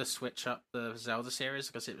switch up the Zelda series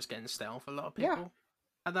because it was getting stale for a lot of people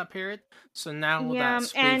at that period. So now that we've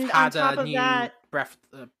had a new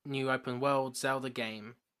new open world Zelda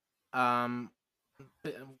game, going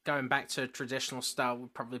back to traditional style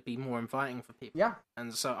would probably be more inviting for people. Yeah,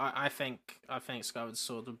 and so I think Skyward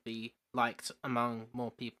Sword would be liked among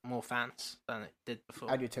more fans than it did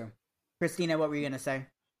before. I do too. Christina, what were you gonna say?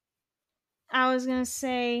 I was gonna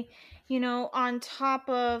say, on top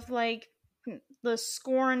of like the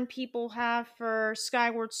scorn people have for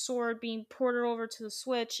Skyward Sword being ported over to the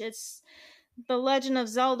Switch, it's The Legend of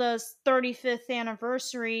Zelda's 35th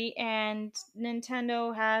anniversary, and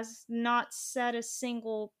Nintendo has not said a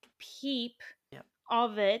single peep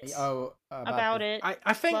of it about it.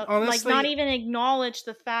 I think honestly, not even acknowledge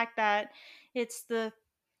the fact that it's the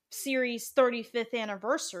series' 35th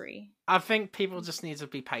anniversary. I think people just need to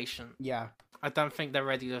be patient. Yeah. I don't think they're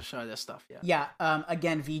ready to show their stuff yet. Yeah.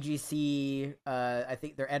 Again, VGC, I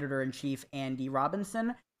think their editor-in-chief, Andy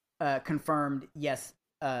Robinson, confirmed, yes,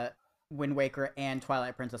 Wind Waker and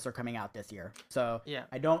Twilight Princess are coming out this year. So yeah.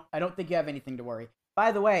 I don't think you have anything to worry.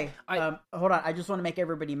 By the way, hold on, I just want to make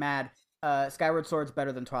everybody mad. Skyward Sword's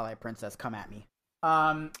better than Twilight Princess. Come at me.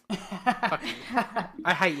 I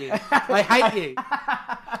hate you. I hate you.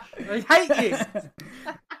 I hate you.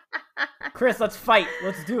 Chris, let's fight.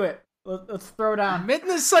 Let's do it. Let's throw down.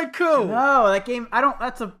 Midna's so cool. No, that game. I don't.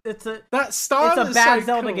 It's a bad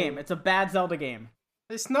Zelda game. It's a bad Zelda game.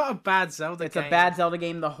 It's not a bad Zelda game. It's a bad Zelda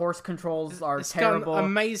game. The horse controls are terrible. Got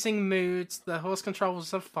amazing moods. The horse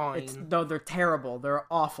controls are fine. No, they're terrible. They're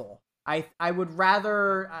awful. I would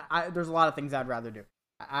rather. There's a lot of things I'd rather do.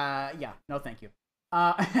 Yeah. No, thank you.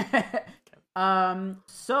 Happy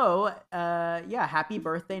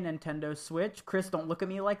birthday, Nintendo Switch. Chris, don't look at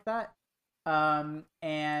me like that.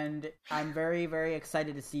 And I'm very, very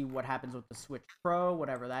excited to see what happens with the Switch Pro,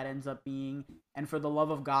 whatever that ends up being. And for the love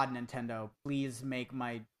of God, Nintendo, please make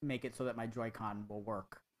it so that my Joy-Con will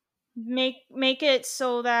work. Make it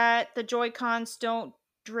so that the Joy-Cons don't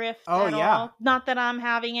drift at all. Not that I'm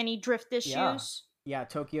having any drift issues. Yeah,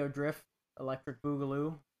 Tokyo Drift, Electric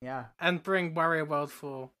Boogaloo. Yeah, and bring Wario World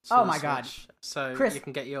 4. Oh my God! So Chris, you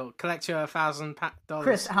can collect your $1,000.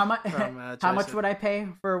 Chris, how much? How much would I pay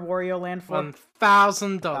for Wario Land 4?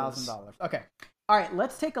 $1,000. Okay. All right.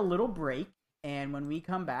 Let's take a little break, and when we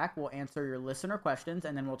come back, we'll answer your listener questions,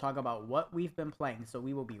 and then we'll talk about what we've been playing. So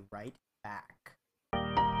we will be right back.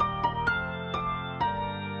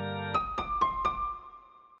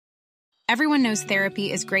 Everyone knows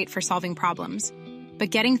therapy is great for solving problems, but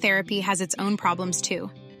getting therapy has its own problems too.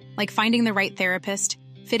 Like finding the right therapist,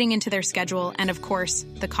 fitting into their schedule, and of course,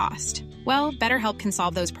 the cost. Well, BetterHelp can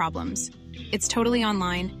solve those problems. It's totally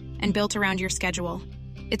online and built around your schedule.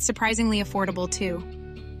 It's surprisingly affordable too.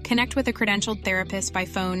 Connect with a credentialed therapist by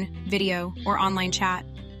phone, video, or online chat,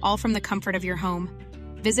 all from the comfort of your home.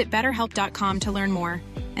 Visit BetterHelp.com to learn more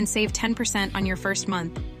and save 10% on your first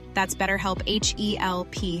month. That's BetterHelp,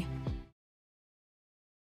 H-E-L-P.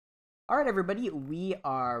 All right, everybody, we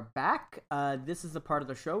are back. This is the part of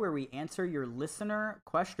the show where we answer your listener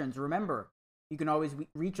questions. Remember, you can always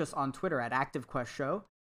reach us on Twitter at ActiveQuestShow,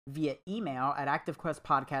 via email at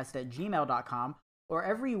activequestpodcast@gmail.com, or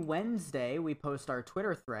every Wednesday we post our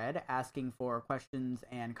Twitter thread asking for questions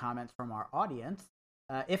and comments from our audience.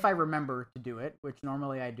 If I remember to do it, which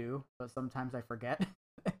normally I do, but sometimes I forget.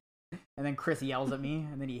 And then Chris yells at me,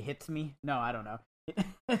 and then he hits me. No, I don't know.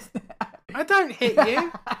 I don't hit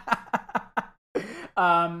you.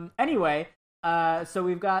 Anyway, so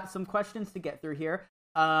we've got some questions to get through here.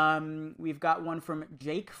 We've got one from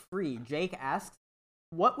Jake Free. Jake asks,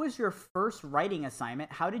 what was your first writing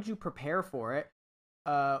assignment? How did you prepare for it?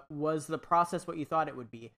 Was the process what you thought it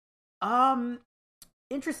would be?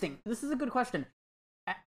 Interesting. This is a good question.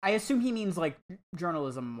 I assume he means like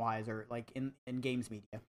journalism wise or like in games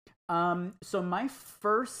media. So my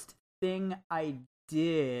first thing I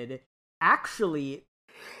did, actually,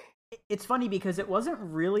 it's funny because it wasn't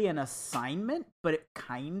really an assignment, but it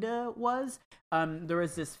kinda was. There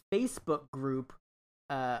was this Facebook group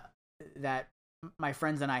that my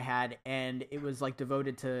friends and I had, and it was like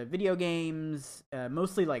devoted to video games,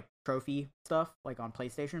 mostly like trophy stuff, like on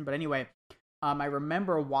PlayStation. But anyway, I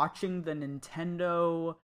remember watching the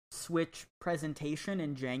Nintendo Switch presentation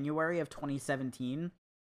in January of 2017.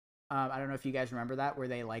 I don't know if you guys remember that, where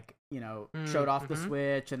they like, showed off the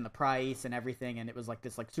Switch and the price and everything, and it was like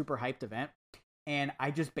this like super hyped event. And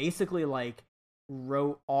I just basically like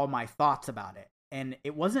wrote all my thoughts about it. And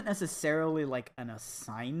it wasn't necessarily like an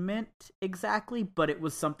assignment exactly, but it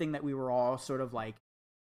was something that we were all sort of like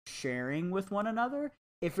sharing with one another.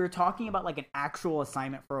 If you're talking about like an actual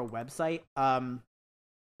assignment for a website,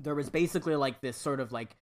 there was basically like this sort of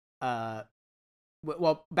like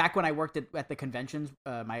well, back when I worked at the conventions,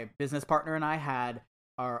 my business partner and I had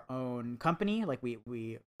our own company. Like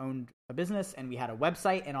we owned a business and we had a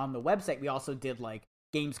website, and on the website we also did like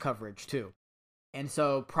games coverage too. And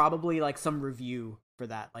so probably like some review for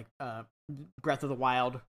that, like Breath of the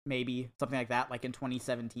Wild, maybe something like that, like in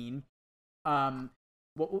 2017.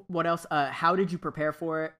 What else? How did you prepare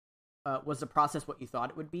for it? Was the process what you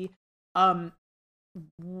thought it would be?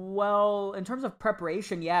 Well, in terms of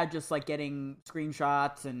preparation, yeah, just like getting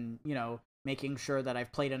screenshots and, making sure that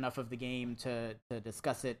I've played enough of the game to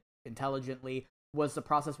discuss it intelligently. Was the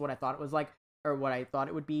process what I thought it was like, or what I thought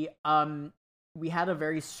it would be? We had a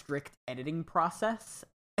very strict editing process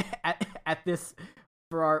at this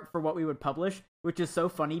for what we would publish, which is so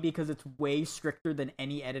funny because it's way stricter than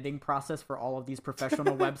any editing process for all of these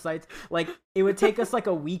professional websites. Like, it would take us like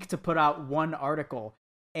a week to put out one article,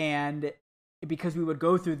 and because we would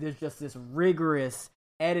go through this rigorous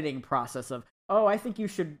editing process of, I think you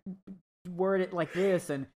should word it like this,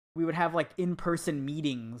 and we would have like in-person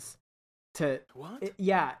meetings to what?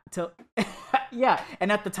 Yeah, to yeah.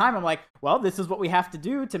 And at the time, I'm like, well, this is what we have to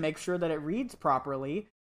do to make sure that it reads properly.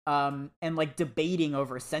 And like debating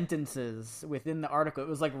over sentences within the article, it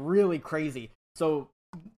was like really crazy. So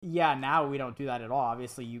yeah, now we don't do that at all.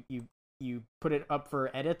 Obviously, you put it up for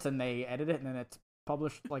edits, and they edit it, and then it's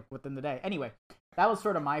published like within the day. Anyway, that was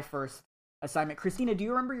sort of my first assignment. Christina, do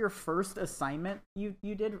you remember your first assignment you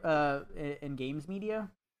did in games media?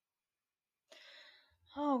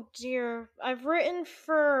 Oh dear, I've written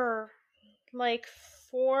for like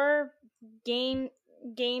 4 games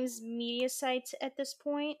media sites at this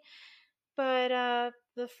point, but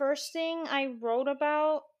the first thing I wrote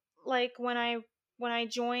about, like when I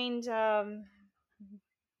joined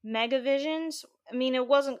Megavisions. I mean, it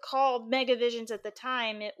wasn't called Megavisions at the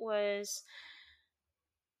time. It was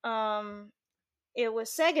Sega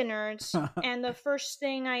Nerds, and the first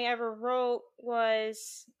thing I ever wrote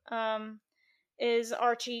was is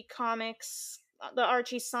Archie comics, the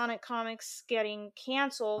Archie Sonic comics getting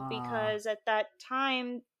canceled because at that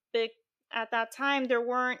time there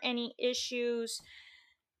weren't any issues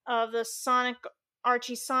of the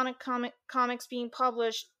Archie Sonic comics being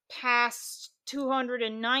published past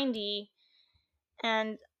 290,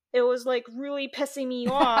 and it was like really pissing me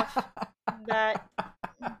off that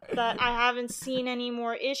I haven't seen any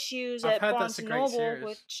more issues at Barnes and Noble,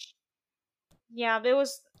 which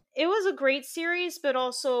it was a great series, but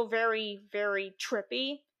also very, very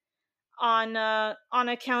trippy on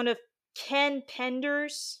account of Ken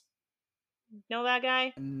Penders. Know that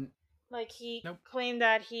guy? Like he claimed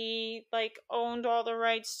that he like owned all the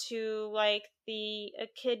rights to like the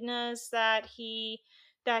echidnas that he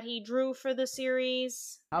drew for the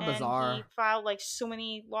series. How bizarre. And he filed like so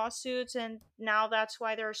many lawsuits, and now that's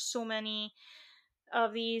why there are so many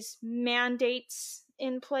of these mandates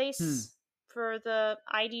in place for the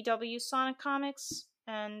IDW Sonic comics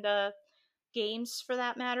and games for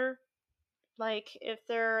that matter. Like if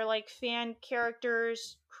they're like fan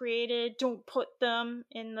characters created, don't put them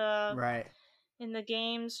in the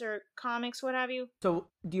games or comics, what have you. So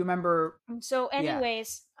do you remember? So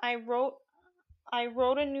anyways, yeah. I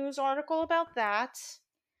wrote a news article about that.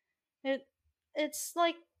 It's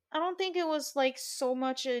like, I don't think it was like so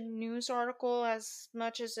much a news article as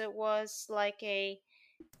much as it was like a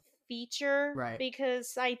feature, right?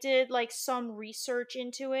 Because I did like some research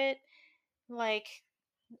into it. Like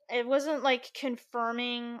it wasn't like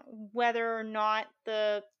confirming whether or not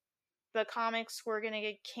the comics were going to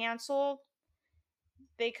get canceled,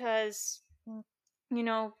 because you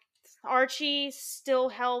know Archie still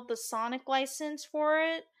held the Sonic license for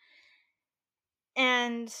it,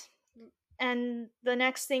 and the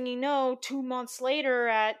next thing you know, 2 months later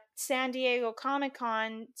at San Diego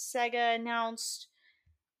Comic-Con, Sega announced,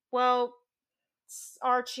 well,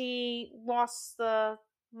 Archie lost the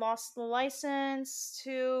license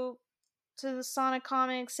to the Sonic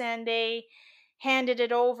comics, and they handed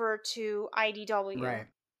it over to IDW. Right.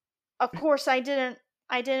 Of course, I didn't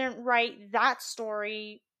write that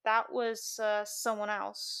story. That was someone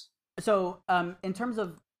else. So, in terms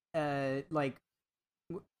of like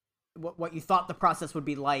what you thought the process would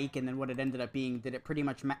be like, and then what it ended up being, did it pretty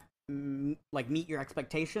much like meet your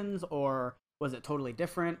expectations, or was it totally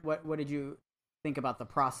different? What did you think about the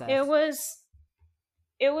process?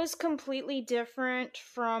 It was completely different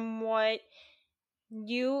from what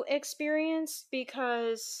you experienced,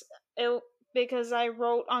 because I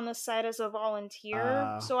wrote on the site as a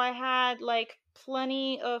volunteer, so I had like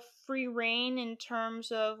plenty of free reign in terms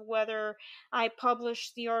of whether I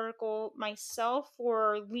publish the article myself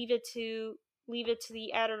or leave it to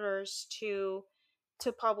the editors to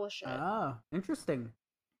publish it. Oh, interesting.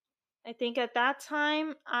 I think at that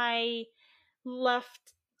time I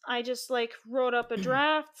just like wrote up a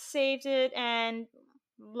draft, saved it, and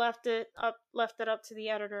left it up to the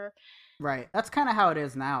editor. Right. That's kind of how it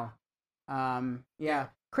is now. Yeah.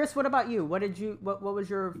 Chris, what about you? What was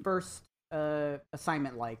your first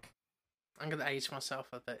assignment like? I'm gonna age myself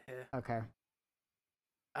a bit here. Okay.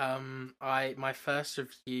 My first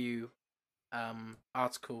review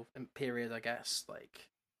article period, I guess, like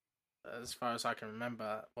as far as I can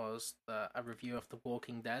remember, was a review of The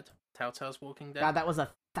Walking Dead, Telltale's Walking Dead. God, that was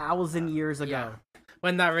 1,000 years ago. Yeah.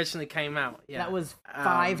 When that originally came out. Yeah. That was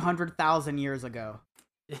 500,000 years ago.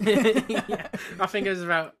 Yeah. I think it was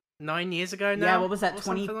about 9 years ago now. Yeah, what was that?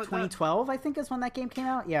 2012, I think, is when that game came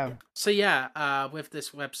out. Yeah. So yeah, with this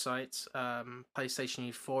website, PlayStation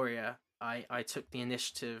Euphoria, I took the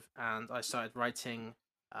initiative and I started writing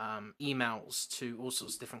emails to all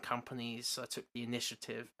sorts of different companies. I took the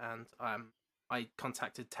initiative and I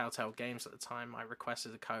contacted Telltale Games at the time. I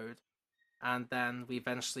requested a code, and then we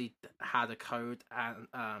eventually had a code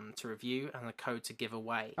to review and a code to give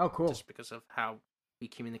away. Oh, cool! Just because of how we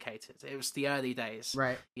communicated, it was the early days,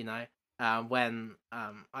 right? You know, when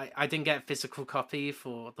I didn't get a physical copy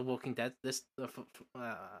for The Walking Dead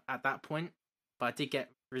at that point, but I did get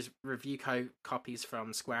review copies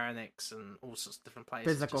from Square Enix and all sorts of different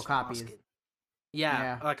places. Physical copies.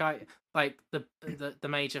 Yeah, the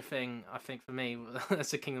major thing I think for me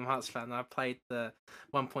as a Kingdom Hearts fan, I played the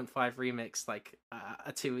 1.5 remix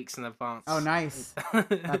 2 weeks in advance. Oh, nice!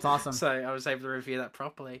 That's awesome. So I was able to review that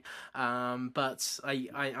properly. But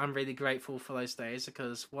I'm really grateful for those days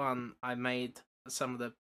because one, I made some of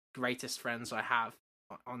the greatest friends I have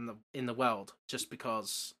in the world just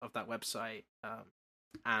because of that website,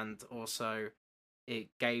 and also it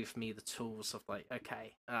gave me the tools of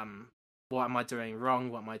okay. What am I doing wrong?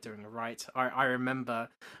 What am I doing right? I remember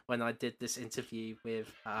when I did this interview with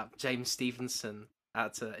James Stevenson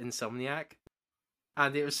at Insomniac,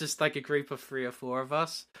 and it was just a group of 3 or 4 of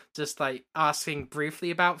us, just asking briefly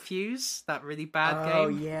about Fuse, that really bad game. Oh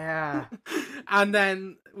yeah. And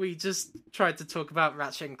then we just tried to talk about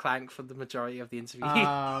Ratchet and Clank for the majority of the interview.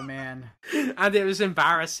 Oh man. And it was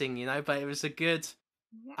embarrassing, but it was a good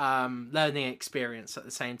learning experience at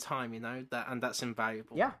the same time, and that's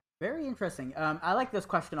invaluable. Yeah. Very interesting. I like this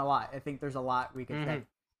question a lot. I think there's a lot we could say.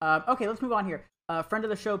 Okay, let's move on here. Friend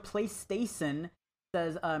of the show, PlayStation,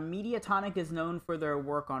 says Mediatonic is known for their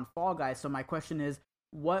work on Fall Guys. So my question is,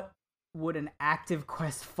 what would an Active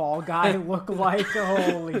Quest Fall Guy look like?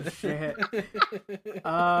 Holy shit.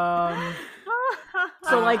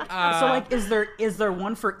 Is there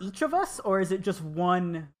one for each of us, or is it just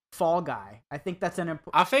one Fall Guy? I think that's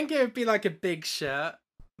I think it would be a big shirt,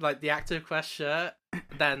 the Active Quest shirt.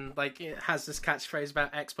 Then it has this catchphrase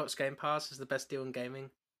about Xbox Game Pass is the best deal in gaming,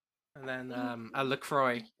 and then a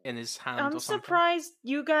LaCroix in his hand. I'm or something. surprised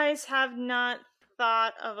you guys have not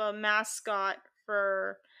thought of a mascot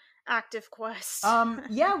for Active Quest.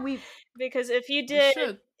 Yeah, because if you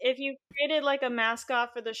created a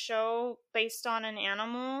mascot for the show based on an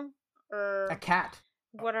animal or a cat.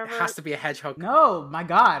 Whatever. It has to be a hedgehog. No, my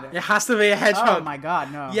God. It has to be a hedgehog. Oh my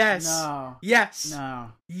God, no. Yes. No. Yes.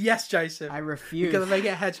 No. Yes, Joseph. I refuse. You're gonna make it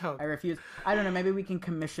a hedgehog. I refuse. I don't know. Maybe we can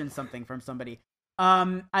commission something from somebody.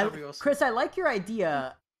 That'd be awesome. Chris, I like your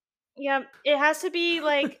idea. Yeah, it has to be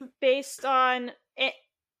based on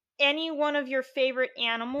any one of your favorite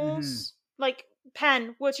animals.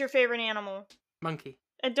 Pen, what's your favorite animal? Monkey.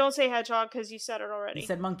 And don't say hedgehog because you said it already. You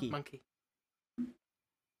said monkey. Monkey.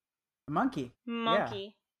 Monkey.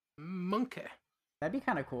 Monkey. Yeah. Monkey. That'd be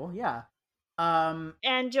kind of cool, yeah.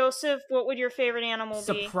 And Joseph, what would your favorite animal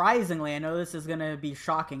be? Surprisingly, I know this is going to be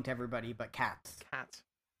shocking to everybody, but cats. Cat.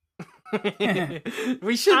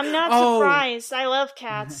 We should. I'm not surprised. I love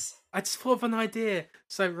cats. I just thought of an idea.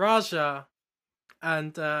 So Raja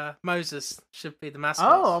and Moses should be the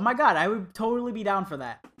mascots. Oh my God, I would totally be down for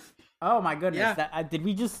that. Oh my goodness, yeah. Did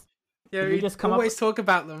we just? Yeah, we just always talk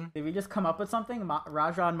about them. Did we just come up with something?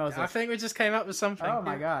 Raja and Moses. I think we just came up with something. Oh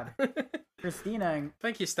my God. Christina and...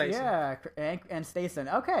 Thank you, Stacey. Yeah, and Stacey.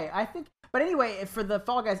 Okay, I think... But anyway, for the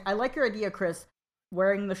Fall Guys, I like your idea, Chris,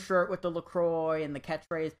 wearing the shirt with the LaCroix and the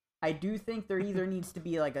catchphrase. I do think there either needs to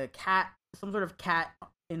be a cat, some sort of cat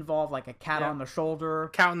involved, a cat on the shoulder.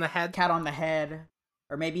 Cat on the head. Cat on the head.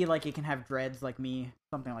 Or maybe, you can have dreads like me.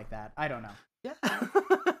 Something like that. I don't know. Yeah.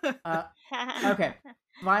 Okay.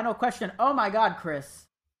 Final question. Oh my God, Chris.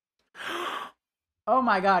 Oh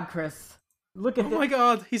my God, Chris. Look at this. Oh my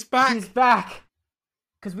God, he's back. He's back.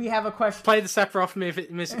 Because we have a question. Play the Sephiroth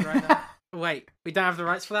music right now. Wait, we don't have the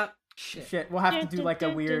rights for that? Shit, we'll have to do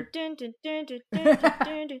a weird... Okay.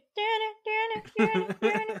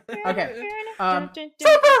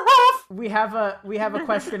 Sephiroth! We have a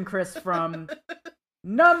question, Chris, from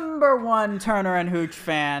 #1 Turner and Hooch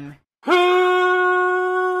fan.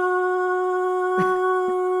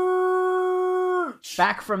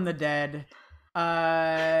 Back from the dead.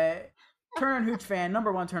 Turner and Hooch fan,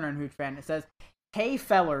 #1 Turner and Hooch fan. It says, "Hey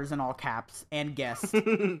fellers," in all caps, and guest.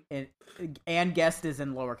 And guest is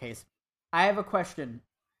in lowercase. I have a question.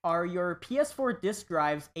 Are your PS4 disc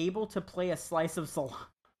drives able to play a slice of salami?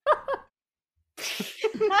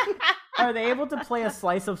 Are they able to play a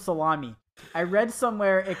slice of salami? I read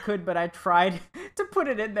somewhere it could, but I tried to put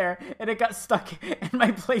it in there, and it got stuck, and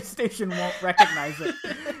my PlayStation won't recognize it.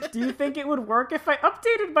 Do you think it would work if I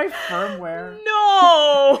updated my firmwear?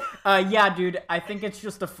 No! Yeah, dude, I think it's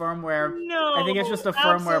just a firmware. No, I think it's just a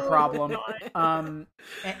firmware problem.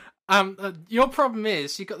 Your problem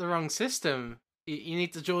is you got the wrong system. You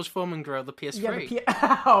need the George Foreman grill, the PS3.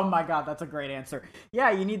 Yeah, oh my God, that's a great answer. Yeah,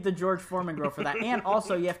 you need the George Foreman grill for that, and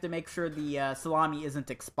also you have to make sure the salami isn't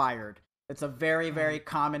expired. It's a very, very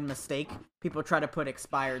common mistake. People try to put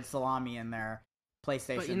expired salami in their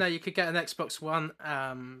PlayStation. But you could get an Xbox One,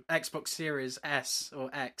 Xbox Series S or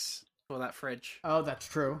X for that fridge. Oh, that's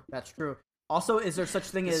true. That's true. Also, is there such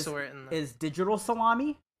thing as digital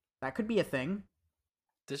salami? That could be a thing.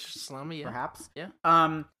 Digital salami, yeah. Perhaps.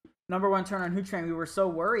 Yeah. Number one Turner and Hooch fan, we were so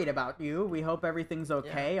worried about you. We hope everything's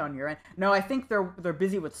okay on your end. No, I think they're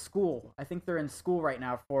busy with school. I think they're in school right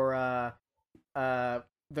now for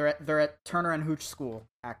they're at Turner and Hooch school,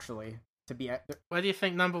 actually. To be at where do you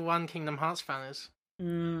think number one Kingdom Hearts fan is?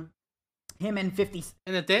 Him and 50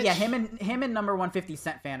 in a ditch. Yeah, him and number one 50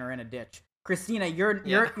 Cent fan are in a ditch. Christina, you're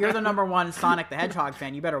the number one Sonic the Hedgehog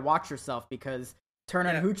fan. You better watch yourself because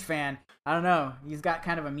Turner and Hooch fan, I don't know. He's got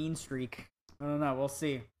kind of a mean streak. I don't know. We'll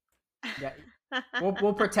see. Yeah,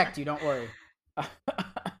 we'll protect you. Don't worry. All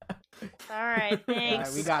right,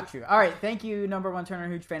 thanks. We got you. All right, thank you, number one Turner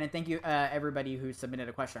and Hooch fan, and thank you everybody who submitted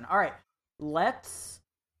a question. All right, let's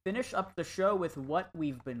finish up the show with what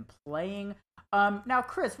we've been playing. Now,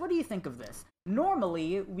 Chris, what do you think of this?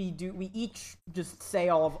 Normally, we each just say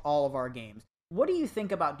all of our games. What do you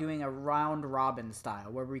think about doing a round robin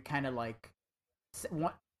style, where we kind of like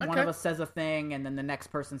one of us says a thing and then the next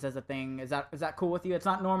person says a thing? Is that cool with you? It's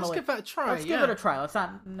not normally. Let's give that a try. Let's give it a try.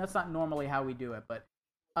 That's not normally how we do it, but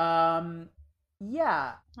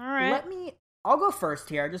yeah. All right. I'll go first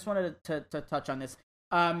here. I just wanted to touch on this.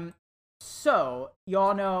 So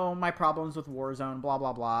y'all know my problems with Warzone, blah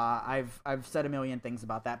blah blah. I've said a million things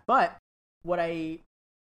about that, but what I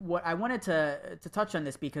wanted to touch on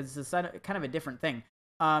this because it's kind of a different thing.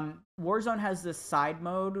 Warzone has this side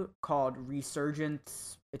mode called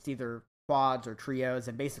Resurgence. It's either quads or trios,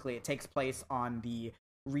 and basically it takes place on the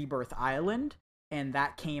Rebirth Island, and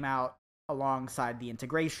that came out alongside the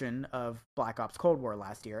integration of Black Ops Cold War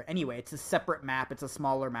last year. Anyway, it's a separate map. It's a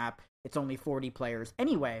smaller map. It's only 40 players.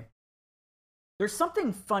 Anyway, there's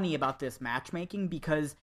something funny about this matchmaking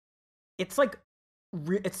because it's like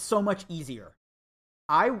it's so much easier.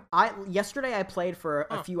 Yesterday I played for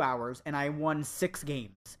a few hours and I won 6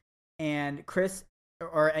 games. And Chris,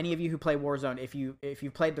 or any of you who play Warzone, if you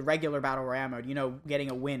played the regular Battle Royale mode, you know getting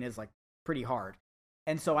a win is like pretty hard.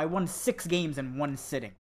 And so I won 6 games in one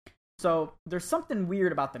sitting. So there's something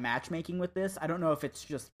weird about the matchmaking with this. I don't know if it's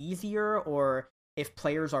just easier or if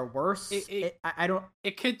players are worse. I don't.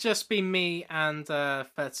 It could just be me and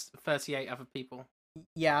 38 other people.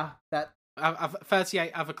 Yeah, that.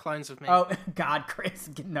 38 other clones of me. Oh, God, Chris.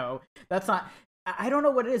 No, that's not... I don't know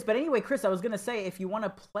what it is. But anyway, Chris, I was going to say, if you want to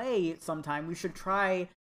play sometime, we should try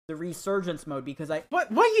the Resurgence mode because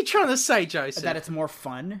What are you trying to say, Joseph? That it's more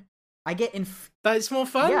fun. I get That it's more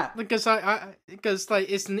fun? Yeah. Because like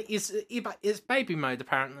it's baby mode,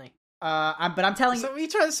 apparently. But I'm telling you... So what are you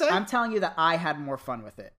trying to say? I'm telling you that I had more fun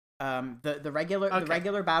with it. The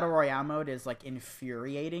regular Battle Royale mode is, like,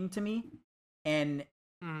 infuriating to me. And...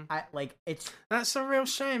 That's a real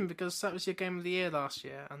shame because that was your game of the year last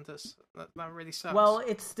year, and that really sucks. Well,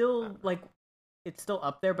 it's still it's still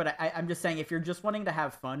up there, but I'm just saying if you're just wanting to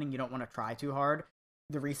have fun and you don't want to try too hard,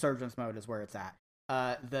 the Resurgence mode is where it's at.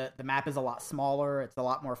 The map is a lot smaller, it's a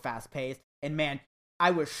lot more fast paced, and man,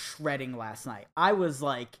 I was shredding last night. I was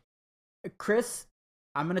like, Chris,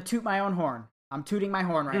 I'm gonna toot my own horn. I'm tooting my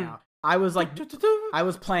horn right now. I was like, I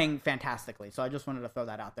was playing fantastically, so I just wanted to throw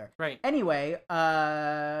that out there. Right. Anyway,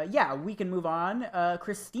 yeah, we can move on.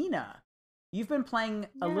 Christina, you've been playing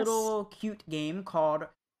a little cute game called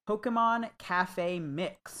Pokemon Cafe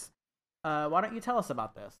Mix. Why don't you tell us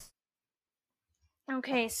about this?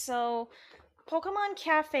 Okay, so Pokemon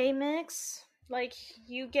Cafe Mix, like,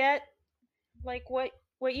 you get, like, what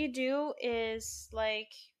you do is, like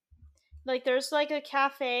there's, like, a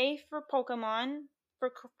cafe for Pokemon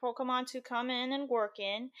to come in and work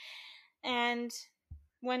in, and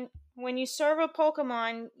when you serve a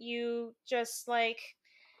Pokemon, you just, like,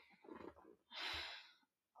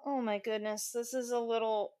 oh my goodness, this is a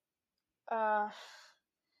little I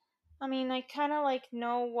mean, I kind of, like,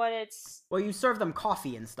 know what it's... Well, you serve them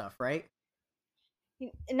coffee and stuff, right?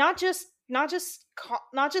 Not just Starbucks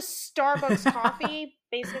coffee,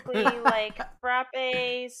 basically, like,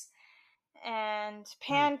 frappes and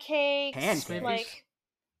pancakes. Like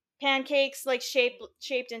pancakes, like,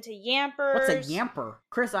 shaped into yampers. What's a yamper?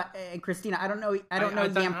 Chris and Christina, I don't know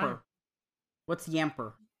yamper. Know. What's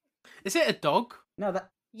yamper? Is it a dog? No, that...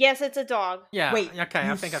 Yes, it's a dog. Yeah. Wait, okay,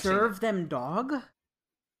 you I think I've seen it. serve them dog?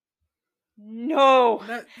 No.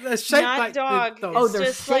 They're shaped not like dog. The Oh, It's they're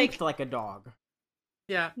just shaped like a dog.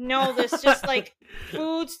 Yeah. No, there's just, like,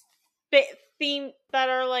 foods theme that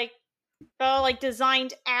are like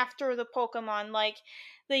designed after the Pokemon. Like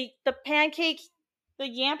the pancake the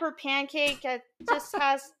Yamper pancake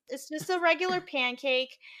it's just a regular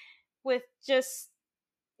pancake with just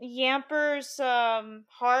Yamper's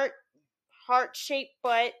heart shaped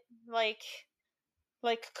butt, like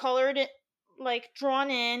colored it, like drawn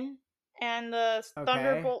in, and the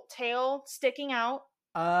thunderbolt tail sticking out.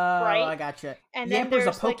 Oh, right? I gotcha. And Yamper's then there's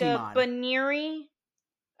a like Pokemon.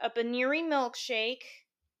 a Baniri milkshake.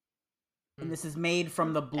 And this is made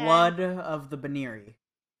from the blood of the Baniri.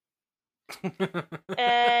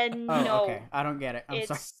 No. Okay. I don't get it. I'm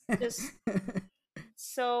sorry. Just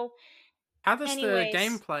so. How does the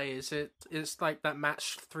gameplay? It's like that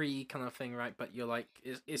match 3 kind of thing, right? But you're like,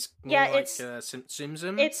 it's more like Tsum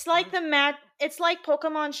Tsum. It's like it's like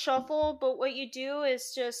Pokemon Shuffle, but what you do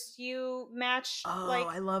is just you match.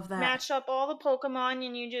 I love that. Match up all the Pokemon,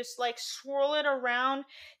 and you just like swirl it around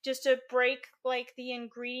just to break like the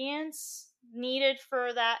ingredients needed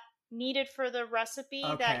for the recipe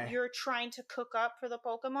that you're trying to cook up for the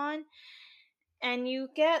Pokemon, and you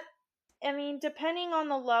get. I mean, depending on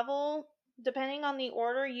the level. Depending on the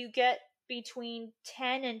order, you get between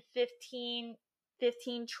 10 and 15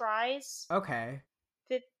 tries. Okay.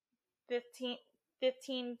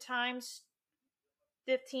 15 times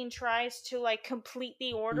 15 tries to like complete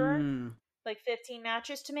the order. Like 15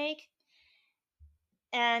 matches to make.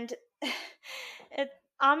 And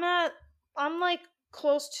I'm like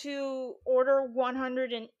close to order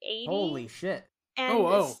 180. Holy shit.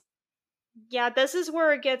 And this is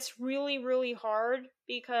where it gets really, really hard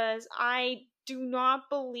because I do not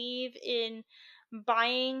believe in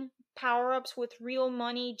buying power-ups with real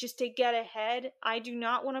money just to get ahead. I do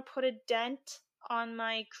not want to put a dent on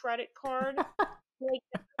my credit card like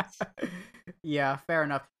that. Yeah, fair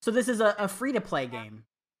enough. So this is a free-to-play game.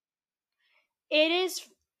 It's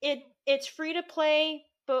free-to-play,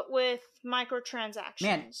 but with microtransactions.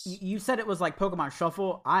 Man, you said it was like Pokemon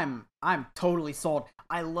Shuffle. I'm totally sold.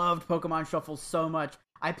 I loved Pokemon Shuffle so much.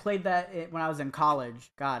 I played that when I was in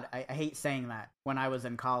college. God, I hate saying that. When I was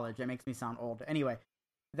in college, it makes me sound old. Anyway,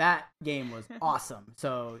 that game was awesome.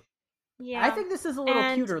 So yeah, I think this is a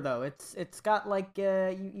little cuter though. It's got like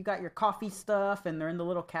you got your coffee stuff, and they're in the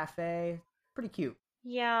little cafe. Pretty cute.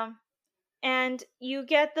 Yeah, and you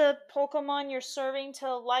get the Pokemon you're serving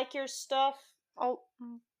to like your stuff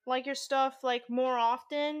like more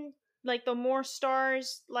often. Like the more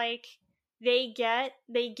stars like they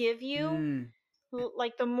give you.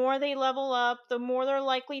 Like the more they level up, the more they're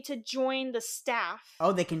likely to join the staff.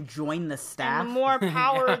 Oh, they can join the staff? And the more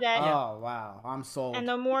power that Oh, wow. I'm sold. And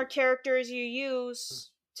the more characters you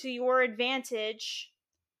use to your advantage,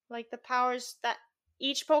 like the powers that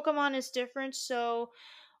each Pokemon is different, so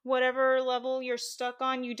whatever level you're stuck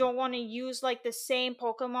on, you don't want to use like the same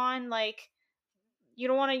Pokemon, like you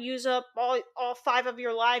don't want to use up all 5 of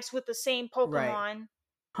your lives with the same Pokemon. Right.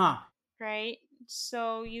 Huh. Right?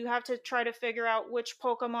 So you have to try to figure out which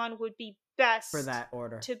Pokemon would be best for that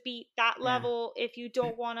order to beat that level if you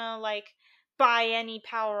don't want to like buy any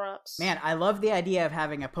power-ups. Man, I love the idea of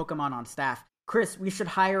having a Pokemon on staff. Chris, we should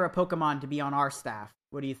hire a Pokemon to be on our staff.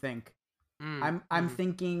 What do you think? I'm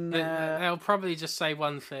thinking they'll probably just say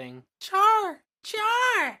one thing. Char.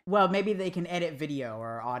 Well, maybe they can edit video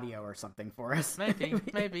or audio or something for us.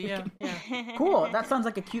 Maybe, yeah. Cool. That sounds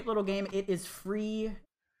like a cute little game. It is free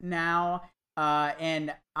now.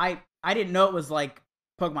 And I didn't know it was like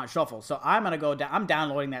Pokemon Shuffle, so I'm gonna go down. I'm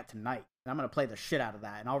downloading that tonight, and I'm gonna play the shit out of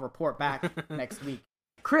that, and I'll report back next week.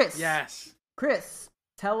 Chris, Chris,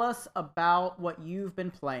 tell us about what you've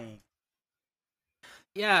been playing.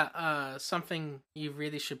 Yeah, something you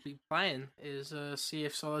really should be playing is Sea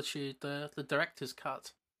of Solitude, the director's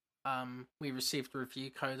cut. We received a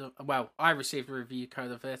review code I received a review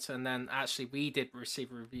code of it, and then actually we did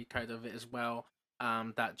receive a review code of it as well.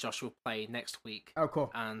 That Josh will play next week. Oh,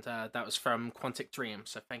 cool. And that was from Quantic Dream,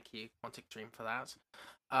 so thank you, Quantic Dream, for that.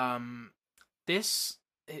 I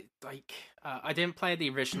didn't play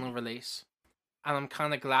the original release, and I'm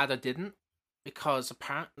kind of glad I didn't, because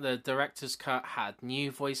apparently the director's cut had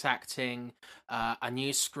new voice acting, a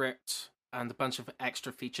new script, and a bunch of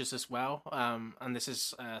extra features as well. And this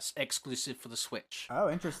is exclusive for the Switch.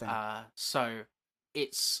 Oh, interesting. So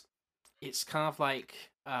it's kind of like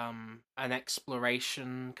an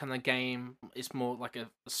exploration kind of game. It's more like a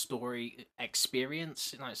story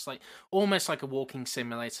experience. You know, it's like almost like a walking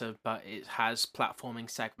simulator, but it has platforming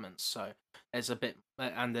segments. So there's a bit,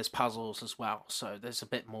 and there's puzzles as well. So there's a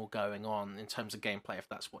bit more going on in terms of gameplay if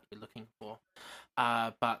that's what you're looking for.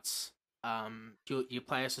 But you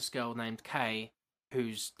play as this girl named Kay,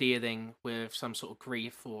 who's dealing with some sort of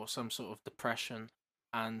grief or some sort of depression,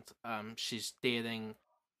 and she's dealing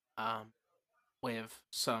with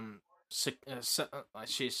some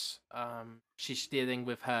she's dealing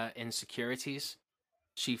with her insecurities.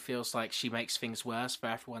 She feels like she makes things worse for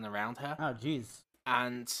everyone around her. Oh, jeez.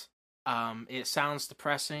 And it sounds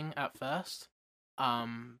depressing at first,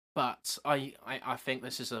 but I think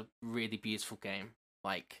this is a really beautiful game.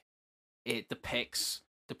 Like, it depicts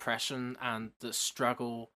depression and the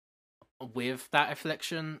struggle with that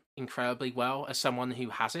affliction incredibly well as someone who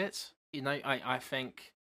has it. I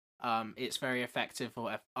think it's very effective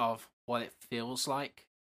of what it feels like.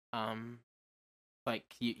 Like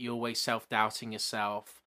you're always self-doubting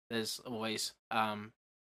yourself. There's always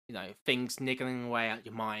things niggling away at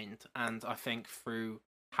your mind, and I think through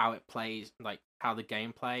how it plays, like how the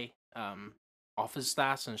gameplay offers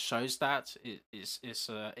that and shows that, it's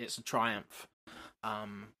a triumph.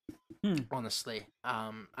 Honestly,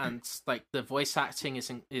 and like the voice acting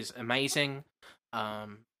is amazing.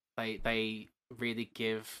 They really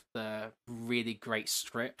give the really great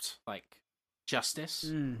script like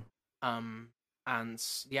justice. And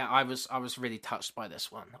yeah, I was really touched by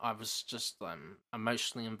this one. I was just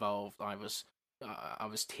emotionally involved. I was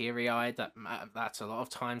teary-eyed at a lot of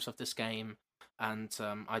times of this game, and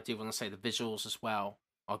I do want to say the visuals as well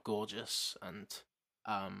are gorgeous, and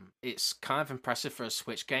it's kind of impressive for a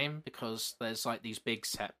Switch game because there's like these big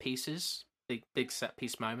set pieces, big set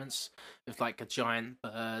piece moments with like a giant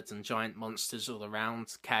bird and giant monsters all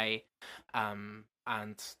around Kay.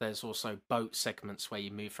 And there's also boat segments where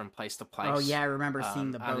you move from place to place. Oh yeah, I remember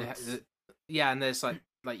seeing the boats. And there's like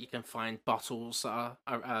you can find bottles that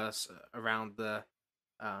are around the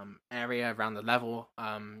area, around the level.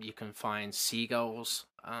 You can find seagulls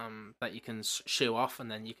that you can shoo off,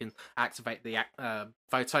 and then you can activate the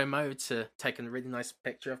photo mode to take a really nice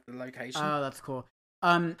picture of the location. Oh, that's cool.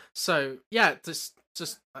 So yeah,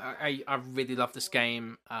 I really love this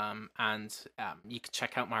game, and you can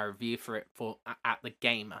check out my review for it at The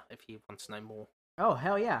Gamer if you want to know more. Oh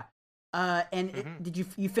hell yeah! Did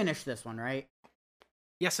you finish this one, right?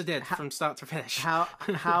 Yes, I did, from start to finish.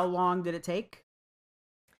 How long did it take?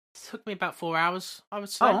 It took me about 4 hours, I would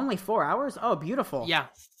say. Oh, only 4 hours? Oh, beautiful. Yeah.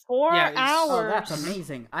 4 hours. Oh, that's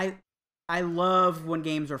amazing. I love when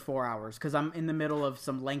games are 4 hours because I'm in the middle of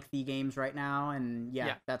some lengthy games right now, and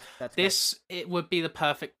yeah. that's this great. It would be the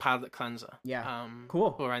perfect palate cleanser. Yeah,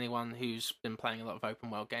 cool for anyone who's been playing a lot of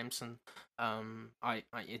open world games, and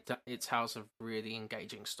it tells a really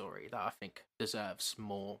engaging story that I think deserves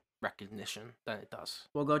more recognition than it does.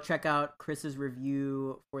 We'll go check out Chris's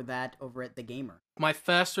review for that over at The Gamer. My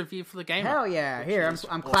first review for The Gamer. Hell yeah! Here, I'm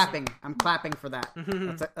awesome. Clapping. I'm clapping for that.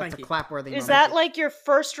 That's a clap-worthy moment. Is that like your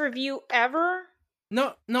first review ever?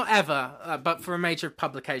 Not ever, but for a major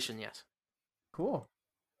publication, yes. Cool.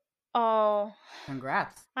 Oh.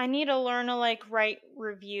 Congrats. I need to learn to write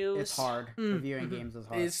reviews. It's hard. Reviewing games is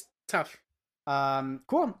hard. It's tough.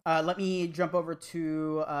 Cool. Let me jump over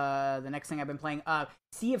to the next thing I've been playing.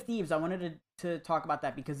 Sea of Thieves. I wanted to talk about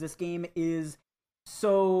that because this game is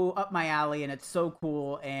so up my alley and it's so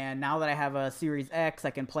cool. And now that I have a Series X, I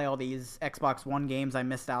can play all these Xbox One games I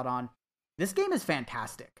missed out on. This game is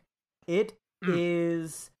fantastic. It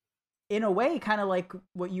is, in a way, kind of like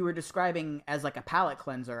what you were describing as like a palate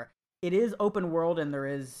cleanser. It is open world and there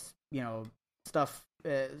is, stuff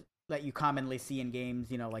that you commonly see in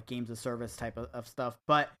games, like games of service type of stuff.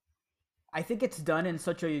 But I think it's done in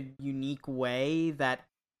such a unique way that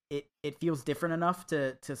it feels different enough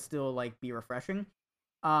to still be refreshing.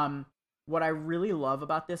 What I really love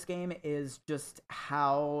about this game is just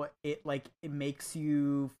how it makes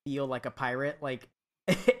you feel like a pirate.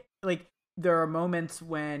 There are moments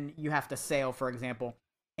when you have to sail, for example,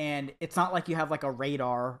 and it's not like you have a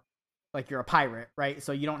radar, like you're a pirate, right?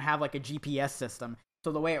 So you don't have a GPS system.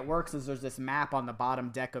 So the way it works is there's this map on the bottom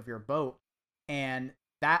deck of your boat, and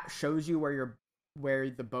that shows you where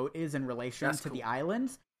the boat is in relation to the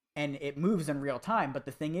islands, and it moves in real time. But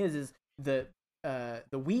the thing is the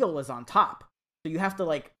wheel is on top, so you have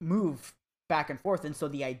to move back and forth. And so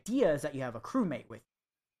the idea is that you have a crewmate with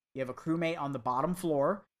you. You have a crewmate on the bottom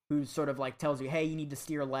floor who sort of tells you, hey, you need to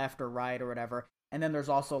steer left or right or whatever. And then there's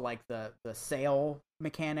also the sail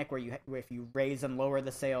mechanic where if you raise and lower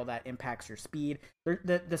the sail, that impacts your speed.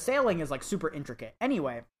 The sailing is super intricate.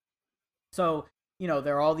 Anyway, so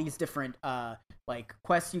there are all these different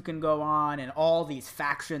quests you can go on, and all these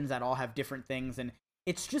factions that all have different things, and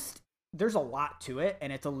it's just there's a lot to it,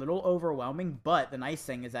 and it's a little overwhelming. But the nice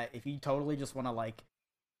thing is that if you totally just want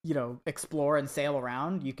to explore and sail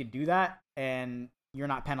around, you can do that, and you're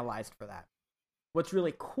not penalized for that. What's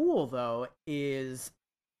really cool, though, is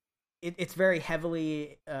it's very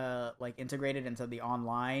heavily integrated into the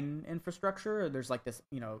online infrastructure. There's this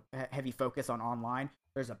heavy focus on online.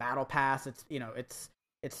 There's a battle pass.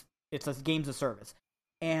 It's it's a games of service.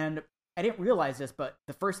 And I didn't realize this, but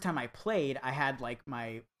the first time I played, I had like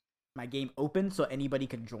my game open so anybody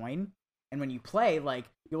could join. And when you play, like,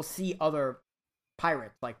 you'll see other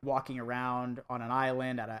pirates like walking around on an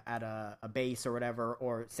island at a base or whatever,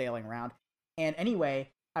 or sailing around. And anyway,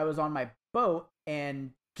 I was on my boat,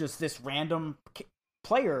 and just this random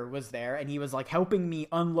player was there, and he was like helping me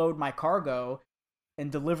unload my cargo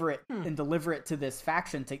and deliver it to this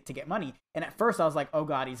faction to get money. And at first I was like, oh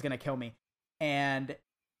god, he's gonna kill me. And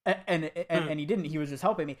he didn't. He was just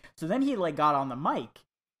helping me. So then he like got on the mic,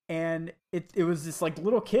 and it was this like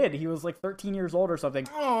little kid. He was like 13 years old or something.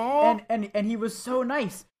 Aww. And he was so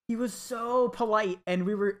nice. He was so polite, and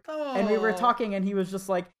we were talking, and he was just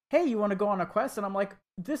like, hey, you want to go on a quest? And I'm like,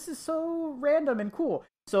 this is so random and cool.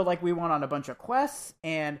 So like we went on a bunch of quests,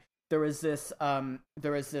 and there was this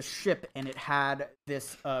ship, and it had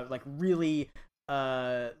this like really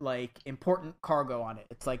like important cargo on it.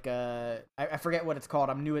 It's like I forget what it's called.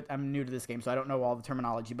 I'm new to this game, so I don't know all the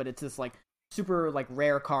terminology, but it's this like super like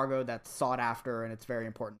rare cargo that's sought after, and it's very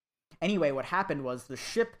important. Anyway, what happened was the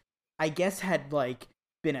ship, I guess, had like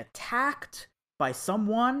been attacked by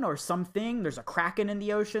someone or something. There's a kraken in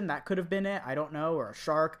the ocean, that could have been it, I don't know, or a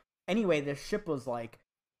shark. Anyway, this ship was like,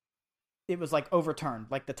 it was like overturned,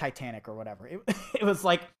 like the Titanic or whatever. It was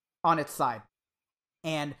like on its side,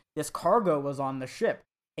 and this cargo was on the ship,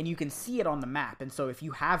 and you can see it on the map. And so if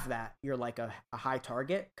you have that, you're like a high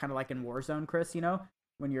target, kind of like in Warzone, Chris, you know,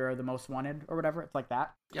 when you're the most wanted or whatever. It's like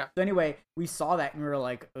that. Yeah. So anyway, we saw that, and we were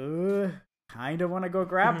like, kind of want to go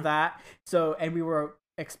grab that. So, and we were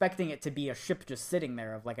expecting it to be a ship just sitting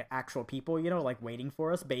there of like actual people, you know, like waiting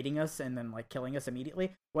for us, baiting us, and then like killing us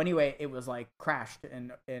immediately. Well, anyway, it was like crashed,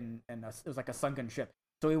 and it was like a sunken ship.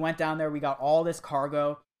 So we went down there, we got all this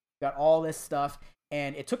cargo, got all this stuff,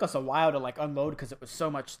 and it took us a while to like unload because it was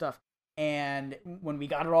so much stuff. And when we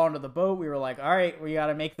got it all onto the boat, we were like, all right, we got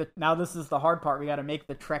to make now this is the hard part. We got to make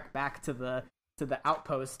the trek back to the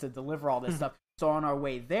outpost to deliver all this stuff. So on our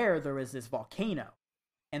way there was this volcano,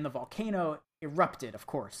 and the volcano erupted, of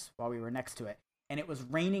course, while we were next to it, and it was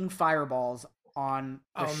raining fireballs on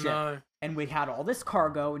the ship. No. And we had all this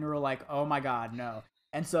cargo, and we were like, oh my god, no.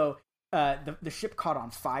 And so the ship caught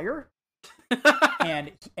on fire,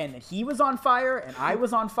 and he was on fire, and I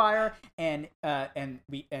was on fire, and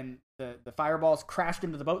the fireballs crashed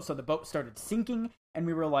into the boat, so the boat started sinking, and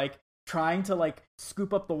we were like trying to like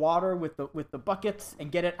scoop up the water with the buckets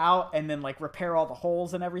and get it out, and then like repair all the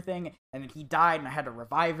holes and everything. And then he died, and I had to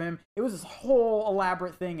revive him. It was this whole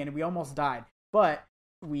elaborate thing, and we almost died, but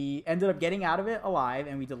we ended up getting out of it alive,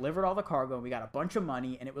 and we delivered all the cargo, and we got a bunch of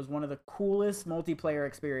money, and it was one of the coolest multiplayer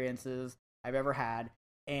experiences I've ever had.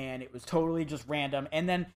 And it was totally just random. And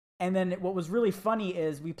then what was really funny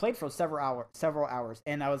is we played for several hours,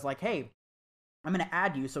 and I was like, hey, I'm gonna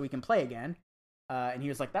add you so we can play again. And he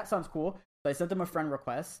was like, that sounds cool. So I sent him a friend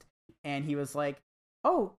request, and he was like,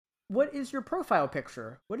 oh, what is your profile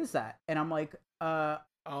picture? What is that? And I'm like, I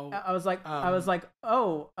was like,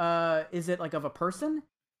 is it like of a person?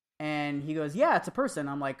 And he goes, yeah, it's a person.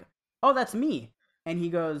 I'm like, oh, that's me. And he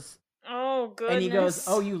goes, oh, goodness. And he goes,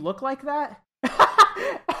 oh, you look like that?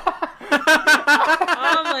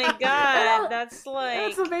 Oh my god, that's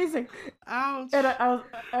amazing. Ouch. And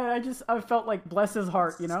I felt like, bless his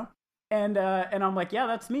heart, you know. And I'm like, yeah,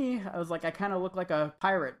 that's me. I was like, I kind of look like a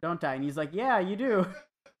pirate, don't I? And he's like, yeah, you do.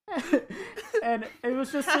 And it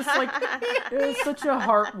was just like, it was such a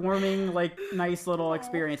heartwarming, like, nice little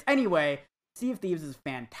experience. Anyway, Sea of Thieves is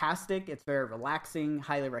fantastic. It's very relaxing.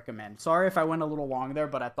 Highly recommend. Sorry if I went a little long there,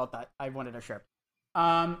 but I thought that I wanted to share.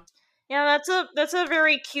 Yeah, that's a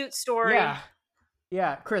very cute story.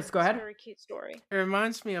 Yeah, Chris, go ahead. It's a very cute story. It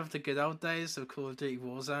reminds me of the good old days of Call of Duty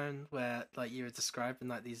Warzone, where like you were describing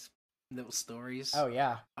like these little stories. Oh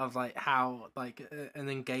yeah. Of like how like an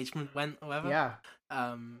engagement went or whatever. Yeah.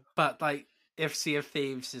 But like if Sea of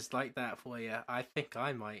Thieves is like that for you, I think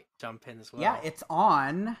I might jump in as well. Yeah, it's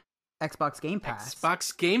on Xbox Game Pass.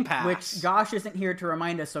 Xbox Game Pass. Which Josh isn't here to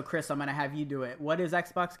remind us, so Chris, I'm gonna have you do it. What is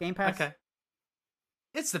Xbox Game Pass? Okay.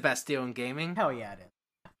 It's the best deal in gaming. Hell yeah, it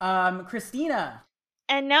is. Christina.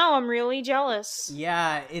 And now I'm really jealous.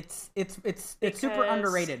 Yeah, it's super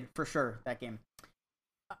underrated for sure, that game.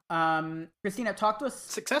 Christina, talk to us.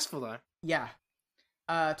 Successful though. Yeah.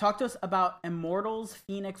 Talk to us about Immortals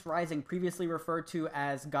Fenyx Rising, previously referred to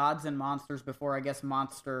as Gods and Monsters before, I guess,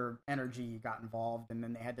 Monster Energy got involved, and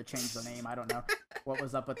then they had to change the name. I don't know what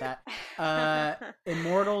was up with that.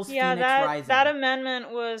 Immortals Fenyx Rising. That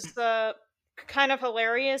amendment was kind of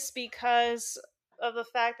hilarious because of the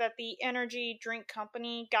fact that the energy drink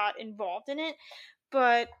company got involved in it.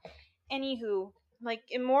 But anywho, like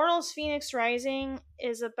Immortals Fenyx Rising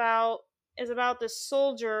is about this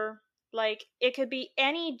soldier. Like, it could be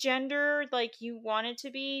any gender like you want it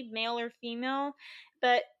to be, male or female,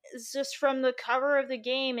 but it's just from the cover of the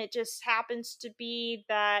game, it just happens to be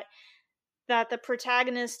that the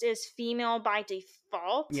protagonist is female by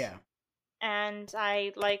default. Yeah. And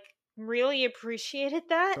I like really appreciated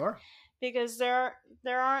that. Sure. Because there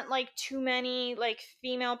aren't like too many like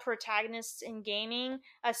female protagonists in gaming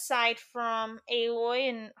aside from Aloy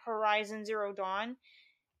in Horizon Zero Dawn.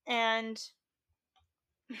 And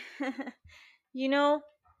you know,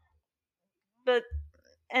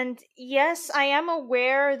 and yes, I am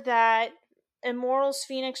aware that Immortals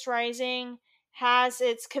Fenyx Rising has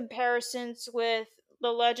its comparisons with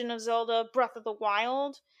The Legend of Zelda Breath of the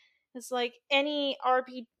Wild. It's like any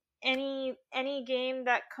any game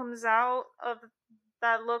that comes out of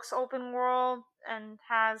that looks open world and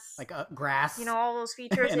has like grass, all those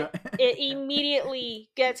features, it immediately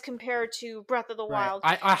gets compared to Breath of the Wild.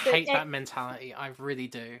 I hate that mentality. I really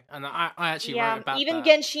do, and I actually wrote about even that.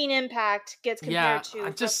 Genshin Impact gets compared to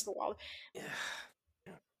Breath of the Wild.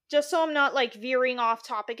 Just so I'm not like veering off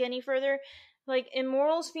topic any further, like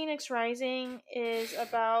Immortals Fenyx Rising is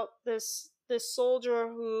about this soldier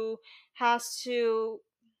who has to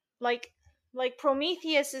like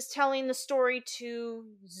Prometheus is telling the story to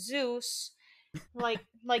Zeus, like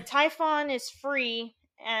Typhon is free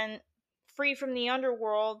from the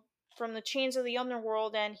underworld, from the chains of the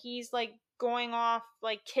underworld, and he's like going off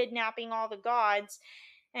like kidnapping all the gods,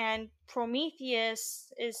 and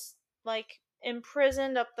Prometheus is like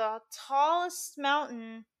imprisoned up the tallest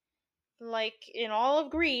mountain like in all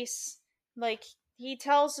of Greece. Like, he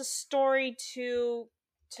tells a story to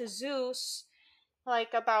Zeus,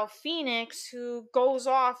 like about Phoenix, who goes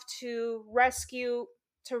off to rescue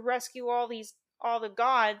all the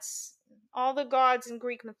gods in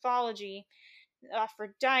Greek mythology,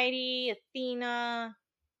 Aphrodite, Athena.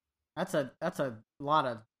 That's a lot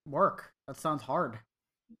of work. That sounds hard.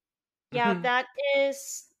 Yeah, that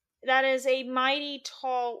is a mighty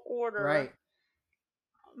tall order. Right.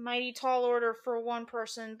 Mighty tall order for one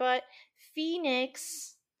person, but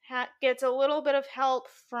Phoenix gets a little bit of help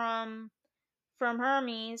from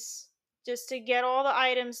Hermes just to get all the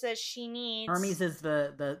items that she needs. Hermes is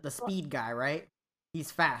the speed guy, right? He's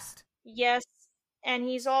fast. Yes, and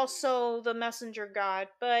he's also the messenger god,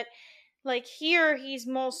 but like here he's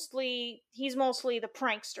mostly the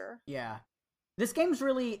prankster. Yeah. This game's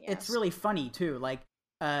really it's really funny too. Like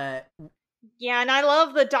yeah, and I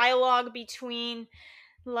love the dialogue between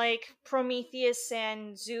like Prometheus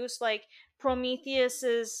and Zeus. Like Prometheus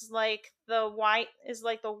is like the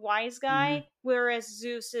wise guy, whereas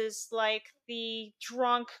Zeus is like the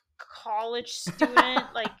drunk college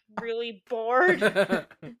student, like really bored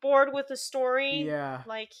with the story. Yeah,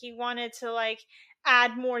 like he wanted to like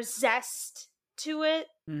add more zest to it.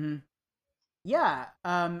 Mm-hmm. Yeah.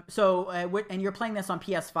 So and you're playing this on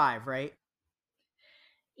PS5, right?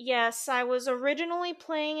 Yes, I was originally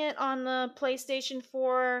playing it on the PlayStation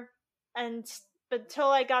 4, and until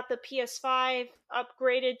I got the PS5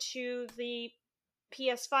 upgraded to the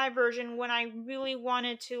PS5 version, when I really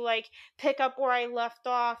wanted to like pick up where I left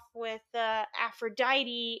off with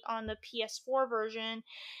Aphrodite on the PS4 version.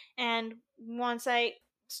 And once I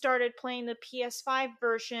started playing the PS5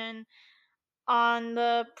 version on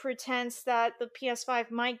the pretense that the PS5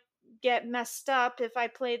 might get messed up if I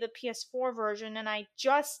play the PS4 version, and I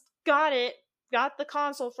just got the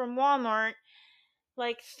console from Walmart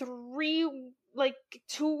like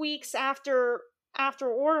 2 weeks after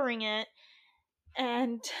ordering it,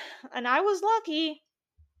 and I was lucky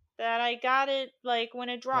that I got it like when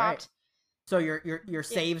it dropped. Right. So your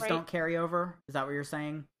saves don't carry over? Is that what you're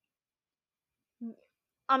saying?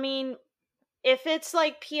 I mean, if it's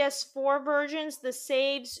like PS4 versions, the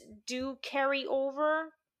saves do carry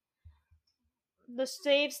over. The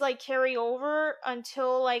saves like carry over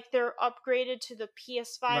until like they're upgraded to the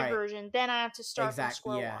PS5 version. Then I have to start from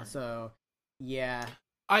square one. So yeah.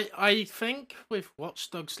 I think with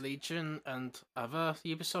Watch Dogs Legion and other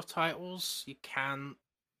Ubisoft titles, you can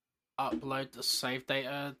upload the save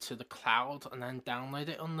data to the cloud and then download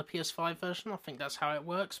it on the PS5 version. I think that's how it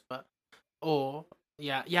works. I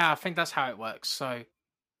think that's how it works. So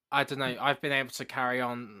I don't know. I've been able to carry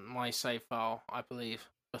on my save file, I believe,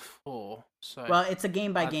 before. So well, it's a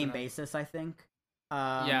game by game basis, I think.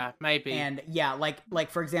 Yeah, maybe. And yeah, like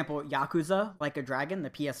for example, Yakuza Like a Dragon, the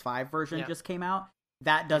PS5 version just came out.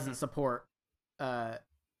 That doesn't support that's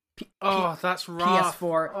rough.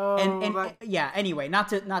 PS4 yeah, anyway, not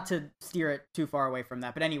to steer it too far away from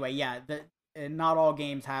that, but anyway, yeah, not all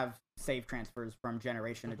games have save transfers from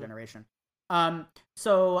generation to generation.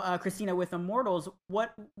 So Christina, with Immortals,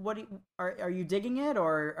 what are you digging it,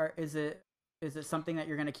 or is it something that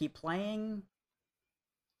you're gonna keep playing?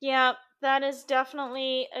 Yeah, that is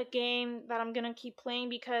definitely a game that I'm gonna keep playing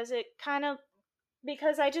because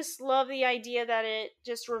because I just love the idea that it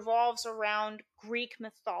just revolves around Greek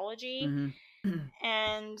mythology, Mm-hmm.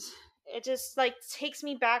 and it just like takes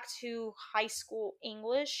me back to high school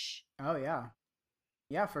English. Oh yeah,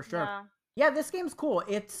 yeah, for sure. Yeah. Yeah, this game's cool.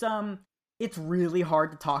 It's really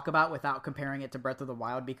hard to talk about without comparing it to Breath of the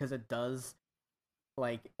Wild because it does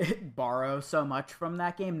like borrow so much from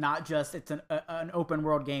that game. Not just it's an open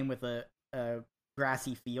world game with a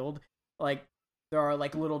grassy field. Like there are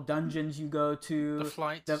like little dungeons you go to.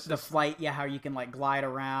 The flight, yeah, how you can like glide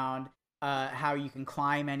around, how you can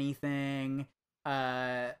climb anything.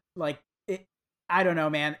 Like it, I don't know,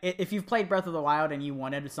 man. If you've played Breath of the Wild and you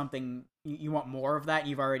wanted something, you want more of that.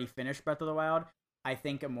 You've already finished Breath of the Wild. I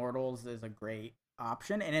think Immortals is a great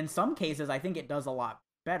option, and in some cases, I think it does a lot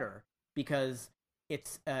better because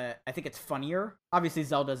it's. I think it's funnier. Obviously,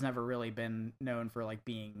 Zelda's never really been known for like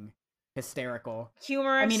being hysterical,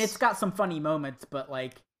 humorous. I mean, it's got some funny moments, but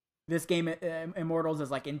like this game, Immortals,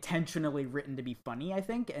 is like intentionally written to be funny. I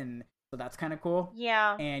think, and so that's kind of cool.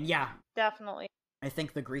 Yeah, and yeah, definitely. I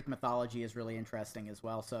think the Greek mythology is really interesting as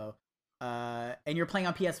well. So. And you're playing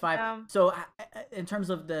on PS5. So, in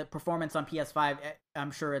terms of the performance on PS5,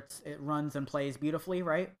 I'm sure it runs and plays beautifully,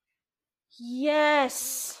 right?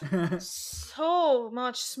 Yes, so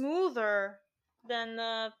much smoother than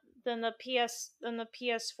the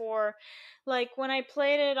PS4. Like when I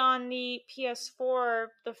played it on the PS4,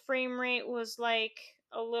 the frame rate was like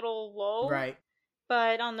a little low, right?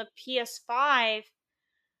 But on the PS5,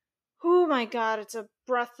 oh my god, it's a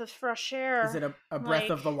breath of fresh air. Is it a breath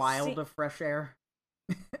of the wild of fresh air?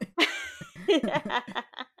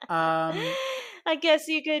 I guess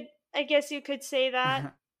you could say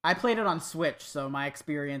that. I played it on Switch, so my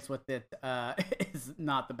experience with it is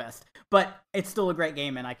not the best. But it's still a great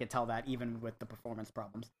game, and I could tell that even with the performance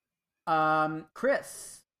problems.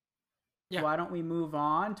 Chris, why don't we move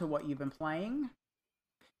on to what you've been playing?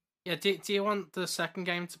 Yeah, do you want the second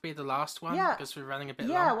game to be the last one? Yeah, because we're running a bit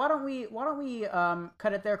long. Yeah, why don't we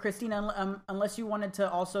cut it there, Christina? Unless you wanted to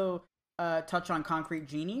also touch on Concrete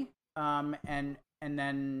Genie, and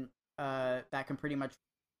then that can pretty much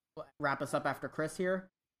wrap us up after Chris here.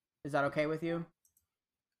 Is that okay with you?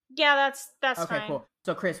 Yeah, that's okay, fine. Cool.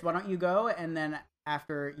 So Chris, why don't you go, and then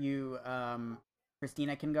after you,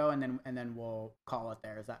 Christina can go, and then we'll call it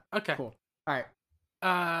there. Is that okay? Cool. All right.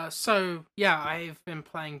 So yeah, I've been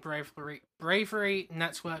playing Bravery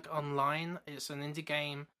Network Online. It's an indie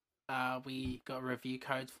game. We got a review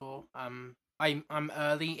code for. I'm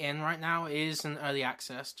early in right now. It is an early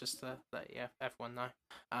access, just to let everyone know.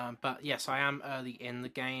 But yes, I am early in the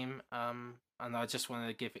game. And I just wanted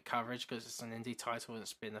to give it coverage because it's an indie title and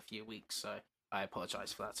it's been a few weeks, so I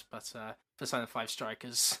apologize for that. But Persona 5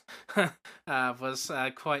 Strikers was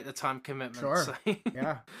quite the time commitment. Sure. So.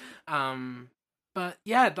 Yeah. But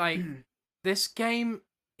yeah, like this game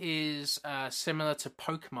is similar to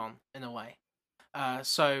Pokemon in a way.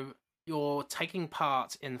 So you're taking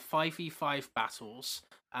part in 5v5 battles,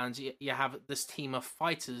 and you have this team of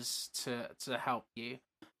fighters to help you,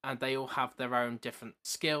 and they all have their own different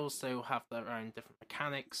skills. They all have their own different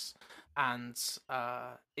mechanics, and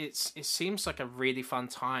it seems like a really fun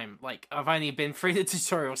time. Like I've only been through the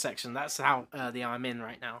tutorial section. That's how early I'm in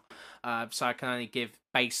right now. So I can only give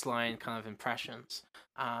baseline kind of impressions.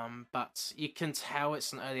 But you can tell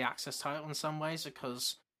it's an early access title in some ways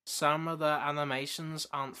because some of the animations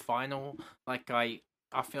aren't final. Like I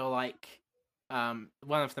feel like one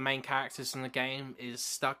of the main characters in the game is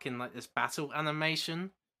stuck in like this battle animation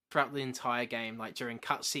throughout the entire game, like during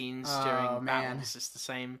cutscenes, during battles, it's the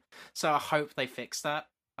same. So I hope they fix that.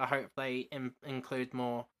 I hope they include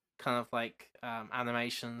more kind of like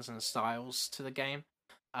animations and styles to the game.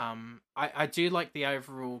 I do like the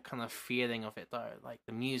overall kind of feeling of it though, like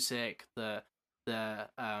the music, the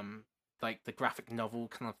like the graphic novel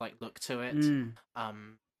kind of like look to it.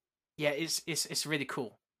 Yeah, it's really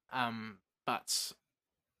cool. But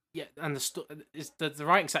yeah, and the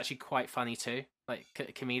writing's actually quite funny too, like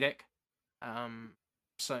comedic.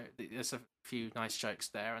 So there's a few nice jokes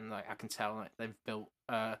there, and like I can tell like they've built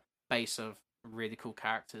a base of really cool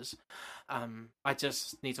characters. I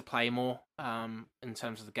just need to play more in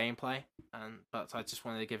terms of the gameplay, but I just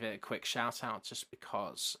wanted to give it a quick shout out just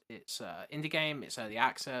because it's indie game, it's early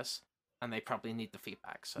access, and they probably need the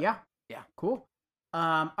feedback. So yeah, cool.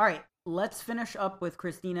 All right, let's finish up with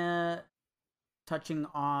Christina touching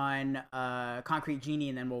on Concrete Genie,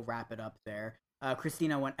 and then we'll wrap it up there.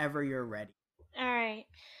 Christina, whenever you're ready. All right.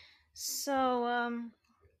 So,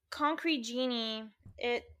 Concrete Genie,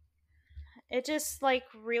 it just like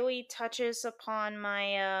really touches upon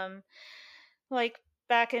my like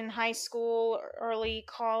back in high school, early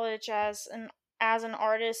college as an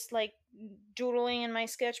artist, like doodling in my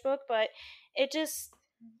sketchbook, but it just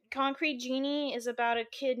Concrete Genie is about a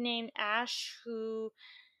kid named Ash who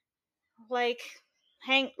like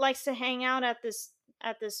hang likes to hang out at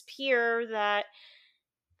this pier that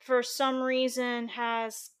for some reason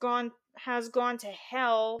has gone to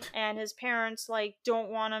hell, and his parents like don't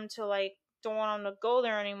want him to go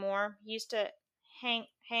there anymore. He used to hang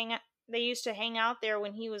they used to hang out there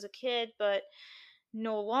when he was a kid, but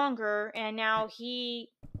no longer, and now he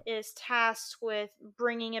is tasked with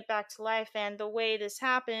bringing it back to life. And the way this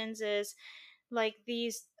happens is like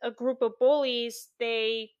these a group of bullies,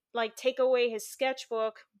 they like take away his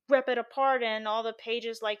sketchbook, rip it apart, and all the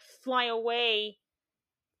pages like fly away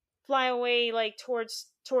like towards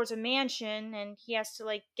a mansion, and he has to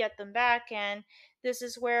like get them back. And this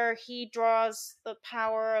is where he draws the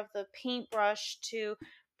power of the paintbrush to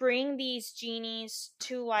bring these genies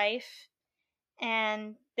to life,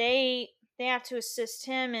 and they have to assist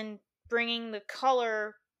him in bringing the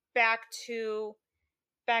color back to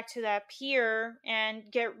that pier and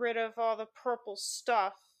get rid of all the purple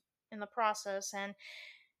stuff in the process. And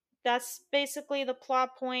that's basically the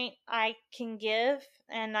plot point I can give.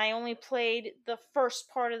 And I only played the first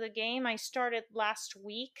part of the game. I started last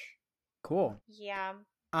week. Cool. Yeah.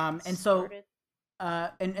 And so,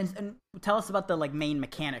 and tell us about the like main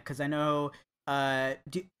mechanic, because I know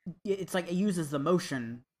it's like it uses the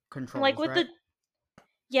motion controls, like with right?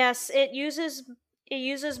 Yes, it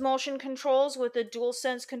uses motion controls with the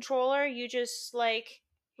DualSense controller. You just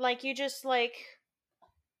you just like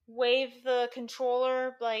wave the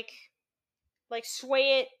controller, like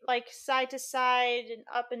sway it like side to side and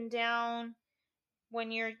up and down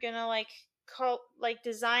when you're gonna like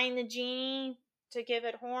design the genie to give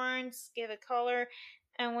it horns, give it color.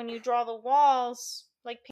 And when you draw the walls, like